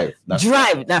time. Drive, not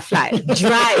fly.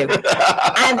 Drive.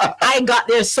 And I got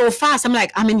there so fast. I'm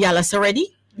like, I'm in Yalas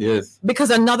already. Yes.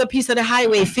 because another piece of the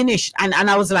highway finished, and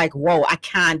I was like, whoa, I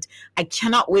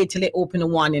cannot wait till they open the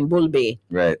one in Bull Bay.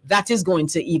 Right. That is going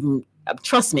to even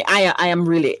trust me, I am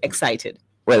really excited.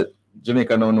 Well,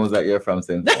 Jamaica now knows that you're from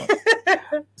St. Thomas.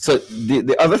 So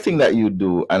the other thing that you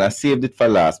do, and I saved it for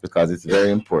last because it's very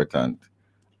important.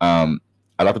 A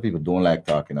lot of people don't like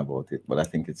talking about it, but I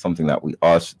think it's something that we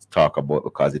all should talk about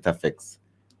because it affects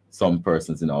some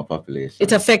persons in our population.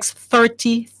 It affects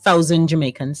 30,000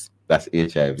 Jamaicans. That's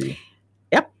HIV.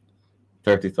 Yep.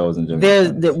 30,000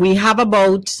 Jamaicans. We have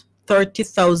about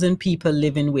 30,000 people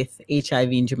living with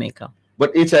HIV in Jamaica.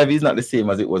 But HIV is not the same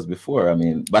as it was before. I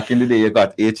mean, back in the day, you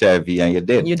got HIV and you're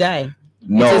dead. You die.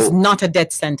 No, it is not a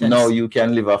death sentence. No, you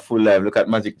can live a full life. Look at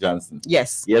Magic Johnson.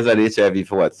 Yes. He has had HIV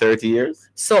for what, 30 years?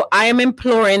 So I am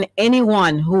imploring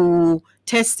anyone who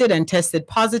tested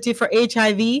positive for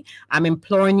HIV, I'm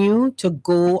imploring you to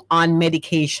go on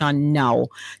medication now.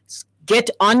 Get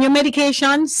on your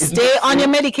medication, stay on your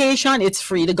medication. It's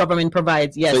free. The government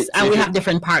provides, yes. So and we have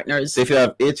different partners. So if you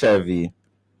have HIV,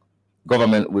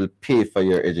 government will pay for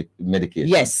your medication?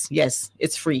 Yes,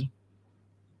 it's free.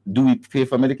 Do we pay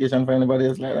for medication for anybody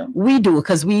else like that? We do,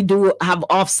 because we do have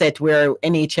offset where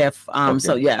NHF,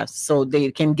 okay. so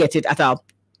they can get it at a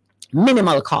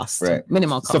minimal cost. Right.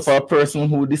 Minimal cost. So for a person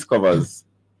who discovers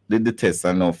the test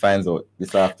and now finds out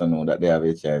this afternoon that they have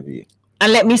HIV.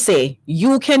 And let me say,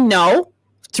 you can now,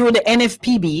 through the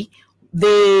NFPB,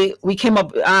 we came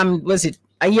up, was it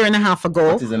a year and a half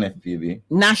ago? What is an NFPB?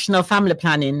 National Family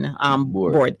Planning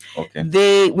Board.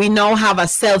 Okay. We now have a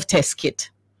self-test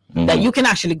kit. Mm-hmm. That you can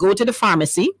actually go to the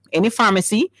pharmacy, any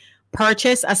pharmacy,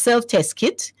 purchase a self-test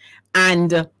kit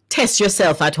and test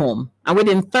yourself at home. And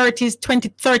within 30 minutes,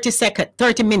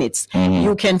 mm-hmm.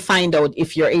 you can find out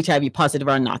if you're HIV positive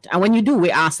or not. And when you do,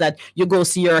 we ask that you go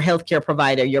see your healthcare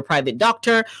provider, your private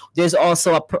doctor. There's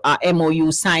also a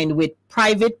MOU signed with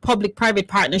public-private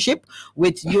partnership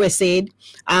with USAID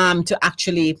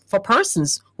for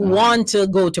persons who mm-hmm. want to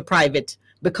go to private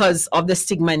because of the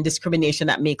stigma and discrimination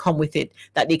that may come with it,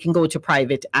 that they can go to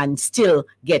private and still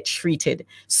get treated.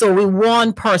 So we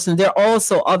warn persons. There are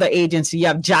also other agencies. You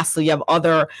have JISTV, you have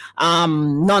other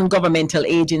non-governmental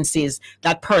agencies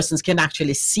that persons can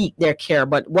actually seek their care.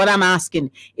 But what I'm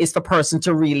asking is for persons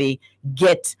to really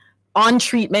get on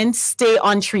treatment, stay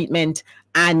on treatment,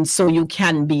 and so you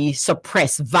can be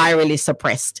virally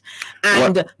suppressed.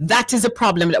 And that is a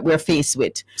problem that we're faced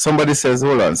with. Somebody says,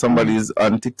 hold on, somebody's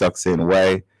on TikTok saying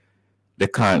why they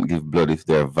can't give blood if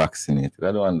they're vaccinated.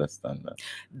 I don't understand that.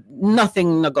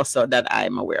 Nothing, Nagosa, that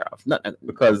I'm aware of.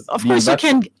 Because of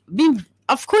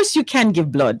course you can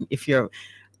give blood if you're,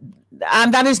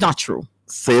 and that is not true.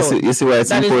 So you see why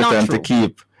it's important to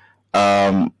keep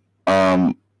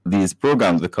these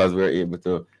programs, because we're able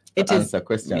to answer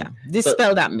questions. Yeah.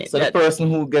 Dispel that myth. So the person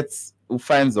who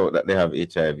finds out that they have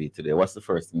HIV today, what's the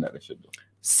first thing that they should do?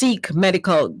 Seek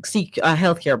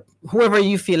healthcare. Whoever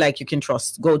you feel like you can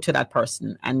trust, go to that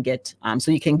person and get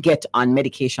so you can get on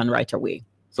medication right away.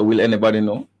 So will anybody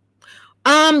know?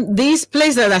 These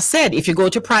places, as I said, if you go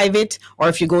to private or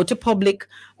if you go to public,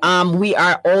 we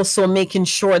are also making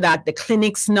sure that the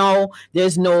clinics now,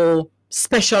 there's no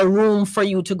special room for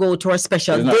you to go to, or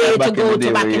special day to go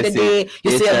to. Back in the day,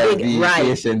 you see a big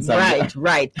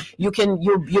right.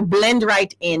 You blend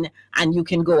right in and you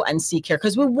can go and seek care,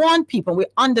 because we want people. We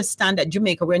understand that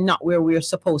Jamaica, we're not where we're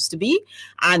supposed to be,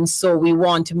 and so we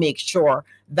want to make sure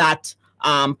that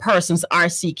persons are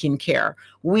seeking care.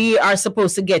 We are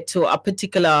supposed to get to a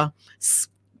particular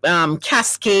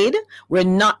cascade. We're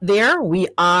not there. We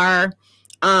are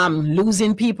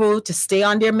losing people to stay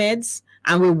on their meds.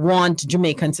 And we want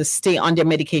Jamaicans to stay on their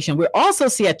medication. We also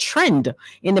see a trend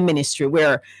in the ministry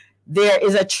where there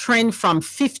is a trend from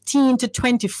 15 to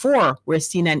 24. We're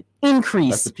seeing an increase.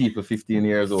 That's the people 15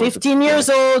 years old. 15 years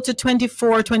old to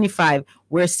 24, 25.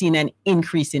 We're seeing an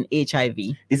increase in HIV.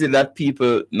 Is it that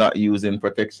people not using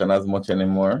protection as much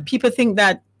anymore? People think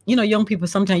that, young people,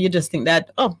 sometimes you just think that,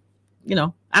 I'm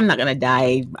not going to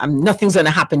die. Nothing's going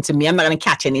to happen to me. I'm not going to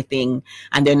catch anything.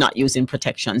 And they're not using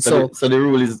protection. So the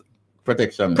rule is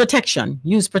protection.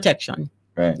 Use protection.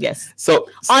 Right. Yes. So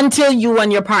until you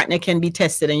and your partner can be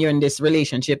tested and you're in this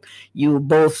relationship, you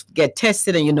both get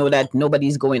tested and you know that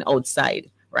nobody's going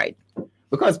outside. Right.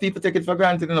 Because people take it for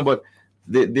granted, but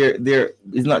there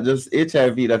is not just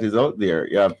HIV that is out there.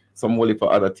 You have some whole heap of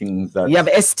other things that you have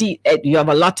you have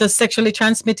a lot of sexually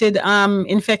transmitted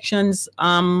infections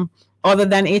other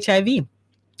than HIV.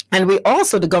 And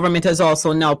the government is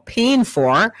also now paying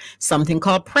for something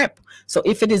called PrEP. So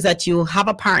if it is that you have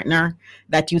a partner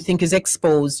that you think is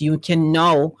exposed, you can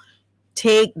now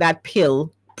take that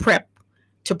pill, PrEP,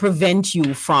 to prevent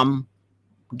you from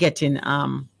getting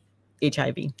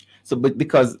HIV. So, but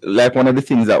because like one of the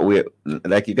things that we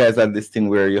like, you guys had this thing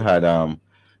where you had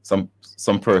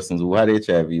some persons who had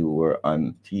HIV who were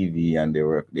on TV and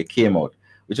they came out,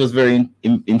 which was very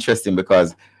interesting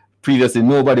because previously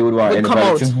nobody would want Come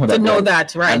anybody out to know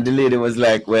that, right? And the lady was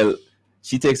like, well,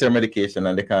 she takes her medication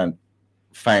and they can't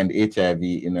find HIV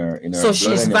in her so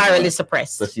she's virally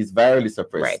suppressed. So she's virally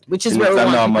suppressed, right? Which is she where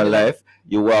lives we a want normal life.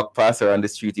 You walk past her on the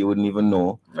street, you wouldn't even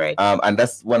know, right? And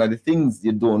that's one of the things,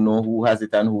 you don't know who has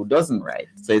it and who doesn't, right?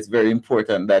 So it's very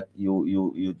important that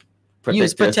you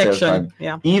use protection,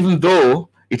 yeah. Even though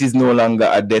it is no longer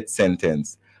a death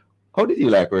sentence. How did you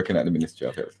like working at the Ministry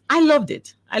of Health? I loved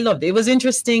it. It was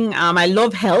interesting. I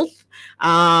love health.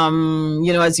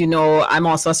 As you know, I'm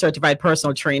also a certified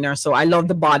personal trainer. So I love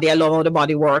the body. I love how the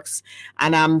body works.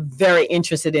 And I'm very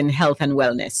interested in health and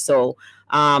wellness. So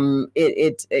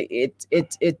it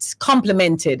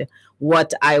complemented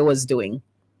what I was doing.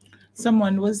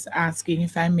 Someone was asking,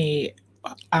 if I may,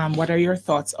 what are your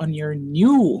thoughts on your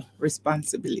new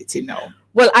responsibility now?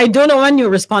 Well, I don't know what new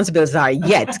responsibilities are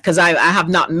yet because I have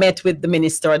not met with the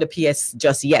minister or the PS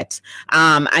just yet.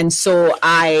 And so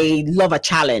I love a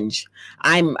challenge.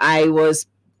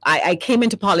 I came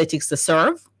into politics to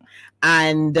serve,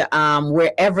 and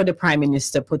wherever the prime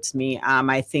minister puts me,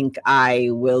 I think I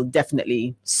will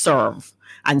definitely serve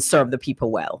and serve the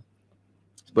people well.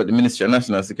 But the Ministry of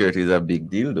National Security is a big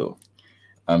deal, though.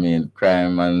 I mean,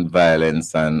 crime and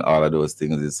violence and all of those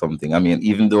things is something. I mean,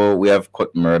 even though we have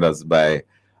cut murders by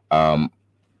over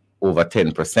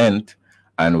 10%,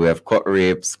 and we have cut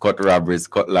rapes, cut robberies,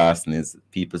 cut larcenies,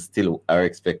 people still are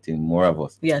expecting more of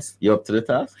us. Yes. You up to the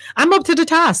task? I'm up to the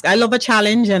task. I love a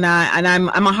challenge, and I'm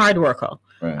a hard worker.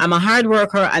 Right. I'm a hard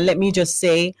worker, and let me just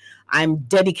say, I'm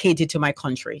dedicated to my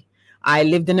country. I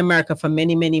lived in America for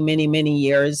many, many, many, many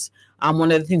years.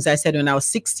 One of the things I said when I was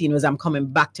 16 was I'm coming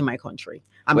back to my country.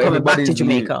 I'm coming back to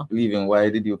Jamaica. Leaving. Why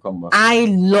did you come back?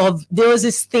 There was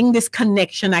this thing, this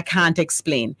connection I can't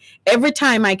explain. Every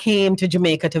time I came to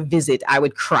Jamaica to visit, I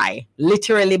would cry,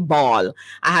 literally bawl.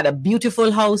 I had a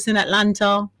beautiful house in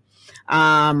Atlanta.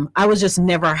 I was just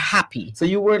never happy. So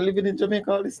you weren't living in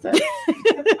Jamaica all this time?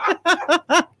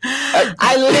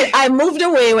 I moved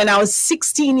away when I was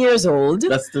 16 years old.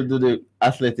 That's to do the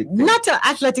athletic thing. Not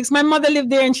athletics. My mother lived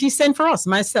there and she sent for us,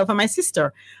 myself and my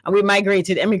sister. And we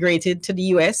emigrated to the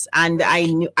US. And I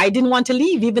didn't want to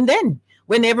leave even then.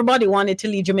 When everybody wanted to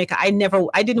leave Jamaica, I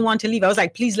didn't want to leave. I was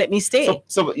like, please let me stay.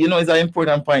 So it's an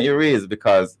important point you raised,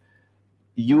 because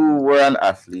you were an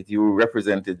athlete. You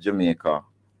represented Jamaica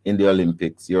in the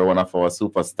Olympics. You're one of our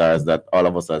superstars that all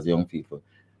of us as young people.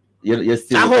 You're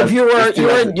still. I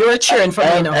hope you're cheering for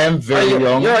me now. I'm very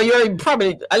young. You're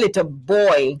probably a little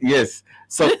boy. Yes.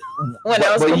 So,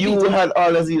 but you had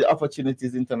all of these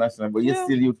opportunities international, but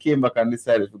you came back and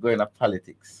decided to go into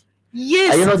politics.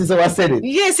 Yes. And you notice how I said it?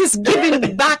 Yes, it's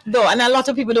giving back though. And a lot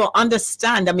of people don't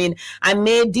understand. I mean, I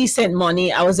made decent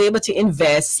money. I was able to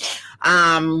invest.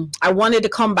 I wanted to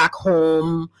come back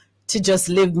home to just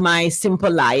live my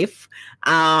simple life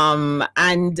and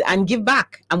give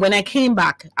back. And when I came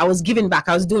back, I was giving back.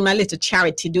 I was doing my little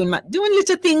charity, doing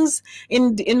little things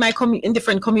in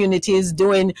different communities,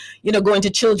 going to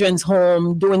children's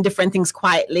home, doing different things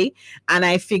quietly. And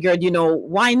I figured,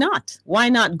 why not? Why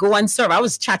not go and serve? I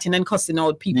was chatting and cussing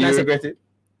out people. Do you regret it?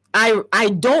 I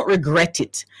don't regret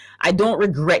it. I don't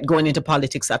regret going into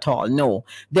politics at all. No.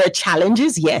 There are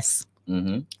challenges, yes.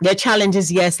 Mm-hmm. There are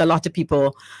challenges, yes. A lot of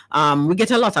people, we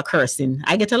get a lot of cursing.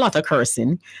 I get a lot of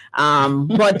cursing,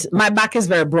 but my back is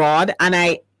very broad, and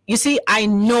I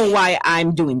know why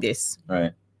I'm doing this.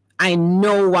 Right. I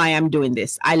know why I'm doing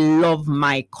this. I love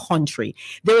my country.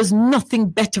 There is nothing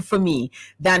better for me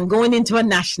than going into a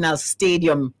national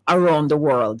stadium around the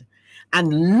world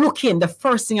and looking. The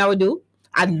first thing I would do,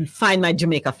 I'd find my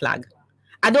Jamaica flag.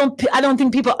 I don't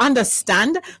think people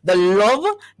understand the love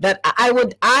that I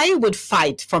would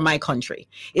fight for my country.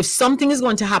 If something is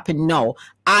going to happen now,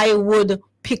 I would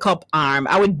pick up arms.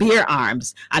 I would bear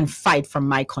arms and fight for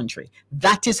my country.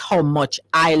 That is how much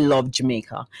I love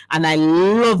Jamaica, and I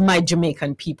love my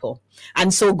Jamaican people.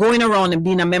 And so going around and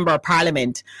being a member of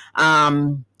parliament,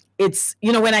 it's,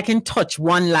 when I can touch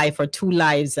one life or two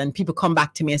lives and people come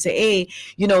back to me and say, hey,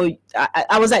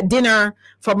 I was at dinner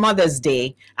for Mother's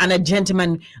Day and a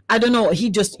gentleman, I don't know,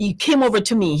 he came over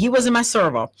to me. He wasn't my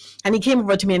server. And he came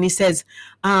over to me and he says,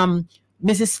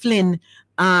 Mrs. Flynn,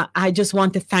 I just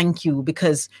want to thank you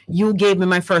because you gave me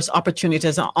my first opportunity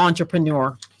as an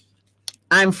entrepreneur.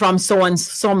 I'm from so and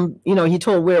some, he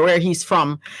told where he's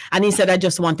from. And he said, I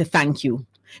just want to thank you.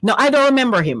 No, I don't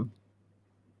remember him.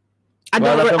 I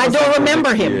don't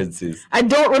remember him. I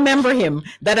don't remember him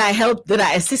that I helped, that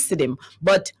I assisted him.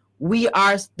 But we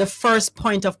are the first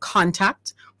point of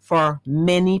contact for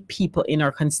many people in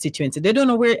our constituency. They don't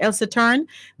know where else to turn.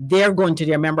 They're going to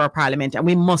their member of parliament, and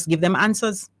we must give them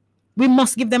answers. We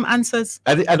must give them answers.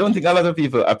 I don't think a lot of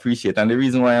people appreciate, and the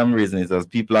reason why I'm raising it is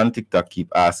people on TikTok keep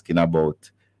asking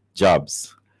about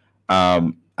jobs.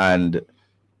 And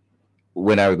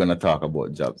when are we going to talk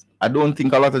about jobs? I don't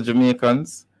think a lot of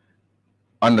Jamaicans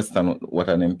understand what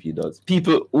an MP does.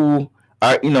 People who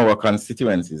are in our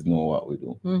constituencies know what we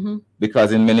do.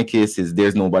 Because in many cases,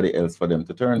 there's nobody else for them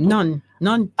to turn to.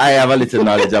 None. I have a little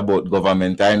knowledge about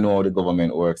government. I know how the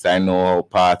government works. I know how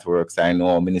PATH works. I know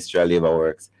how Ministry of Labour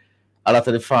works. A lot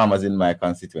of the farmers in my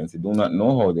constituency do not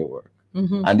know how they work.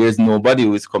 And there's nobody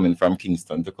who is coming from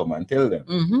Kingston to come and tell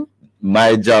them.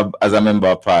 My job as a member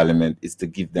of parliament is to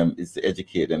give them, is to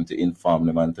educate them, to inform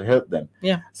them, and to help them.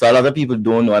 So a lot of people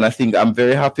don't know, and I think I'm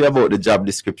very happy about the job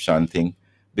description thing,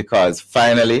 because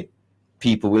finally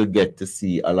people will get to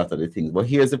see a lot of the things. But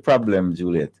here's the problem,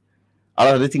 Juliet. A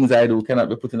lot of the things I do cannot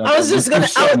be put in a I was just gonna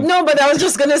say,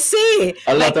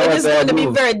 like, it is going to be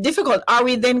very difficult. Are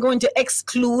we then going to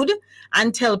exclude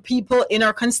and tell people in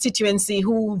our constituency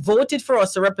who voted for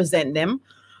us to represent them,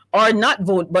 or not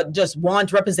vote but just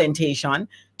want representation,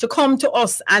 to come to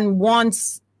us and want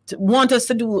us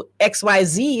to do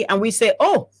XYZ, and we say,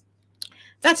 oh,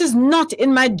 that is not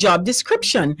in my job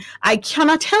description, I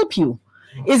cannot help you?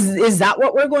 Is that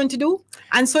what we're going to do?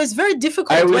 And so it's very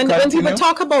difficult when people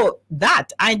talk about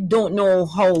that. I don't know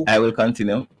how. I will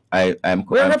continue. We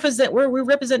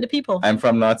represent the people. I'm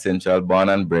from North Central, born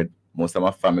and bred. Most of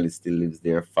my family still lives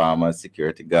there. Farmers,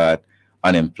 security guard,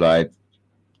 unemployed,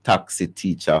 taxi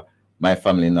teacher. My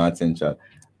family in North Central.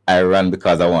 I ran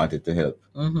because I wanted to help.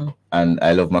 And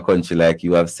I love my country, like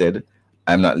you have said.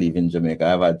 I'm not leaving Jamaica.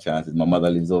 I've had chances. My mother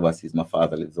lives overseas. My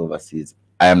father lives overseas.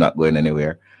 I am not going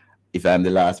anywhere. If I'm the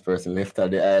last person left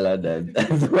on the island,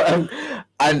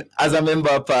 and as a member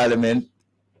of parliament,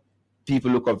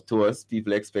 people look up to us.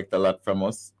 People expect a lot from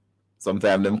us.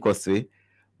 Sometimes them cuss me,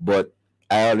 but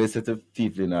I always say to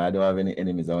people, I don't have any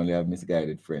enemies. I only have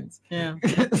misguided friends.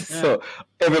 So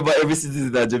every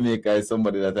citizen of Jamaica is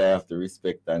somebody that I have to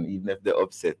respect, and even if they're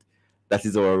upset, that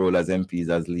is our role as MPs,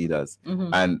 as leaders.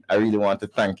 And I really want to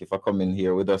thank you for coming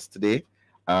here with us today.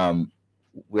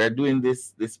 We're doing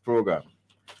this program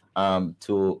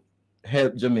to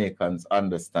help Jamaicans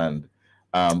understand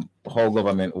how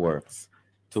government works,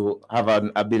 to have an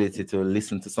ability to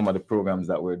listen to some of the programs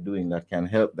that we're doing that can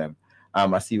help them.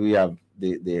 I see we have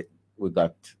we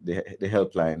got the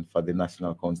helpline for the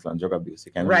National Council on Drug Abuse.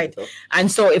 You can right. And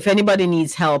so if anybody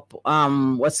needs help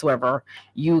whatsoever,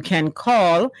 you can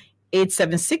call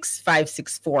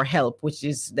 876-564-HELP, which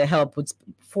is the help with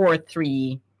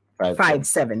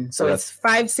 4357. So it's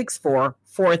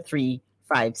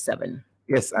 564-4357.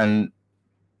 Yes, and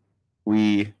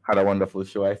we had a wonderful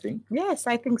show, I think. Yes,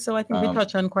 I think so. I think we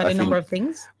touched on quite a number of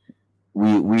things.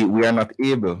 We are not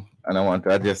able, and I want to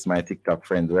address my TikTok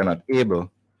friends, we're not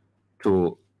able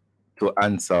to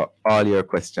answer all your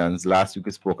questions. Last week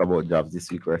we spoke about jobs. This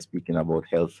week we're speaking about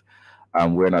health.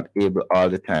 We're not able all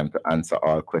the time to answer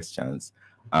all questions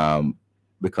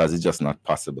because it's just not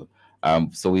possible.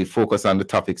 So we focus on the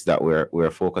topics that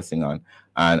we're focusing on,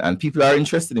 and people are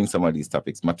interested in some of these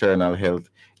topics: maternal health,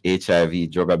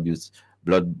 HIV, drug abuse,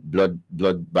 blood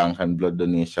bank, and blood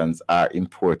donations are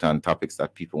important topics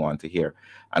that people want to hear.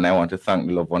 And I want to thank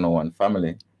the Love 101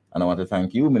 family, and I want to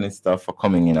thank you, Minister, for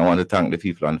coming in. I want to thank the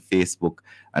people on Facebook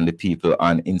and the people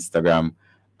on Instagram.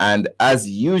 And as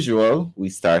usual, we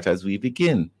start as we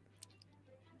begin.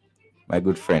 My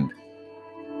good friend.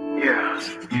 Yeah.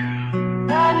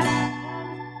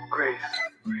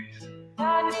 Grace.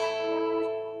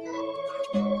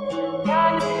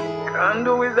 Can't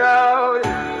do without it.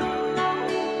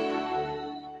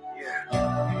 Yeah.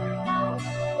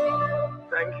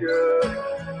 Thank you.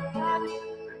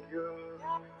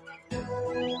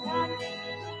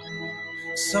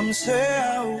 Some say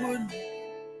I would,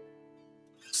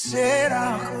 said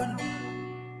I couldn't.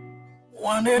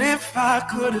 Wondered if I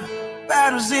could.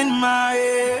 Battles in my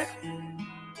head.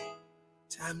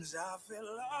 Times I felt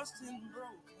lost and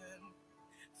broken.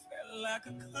 Felt like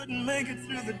I couldn't make it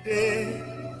through the day.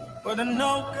 But I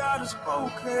know God has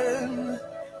spoken,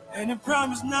 and He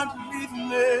promised not to leave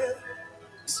me.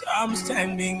 So I'm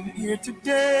standing here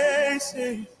today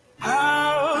saying,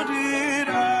 how did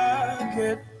I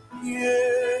get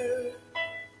here?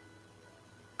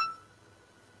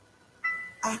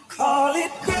 I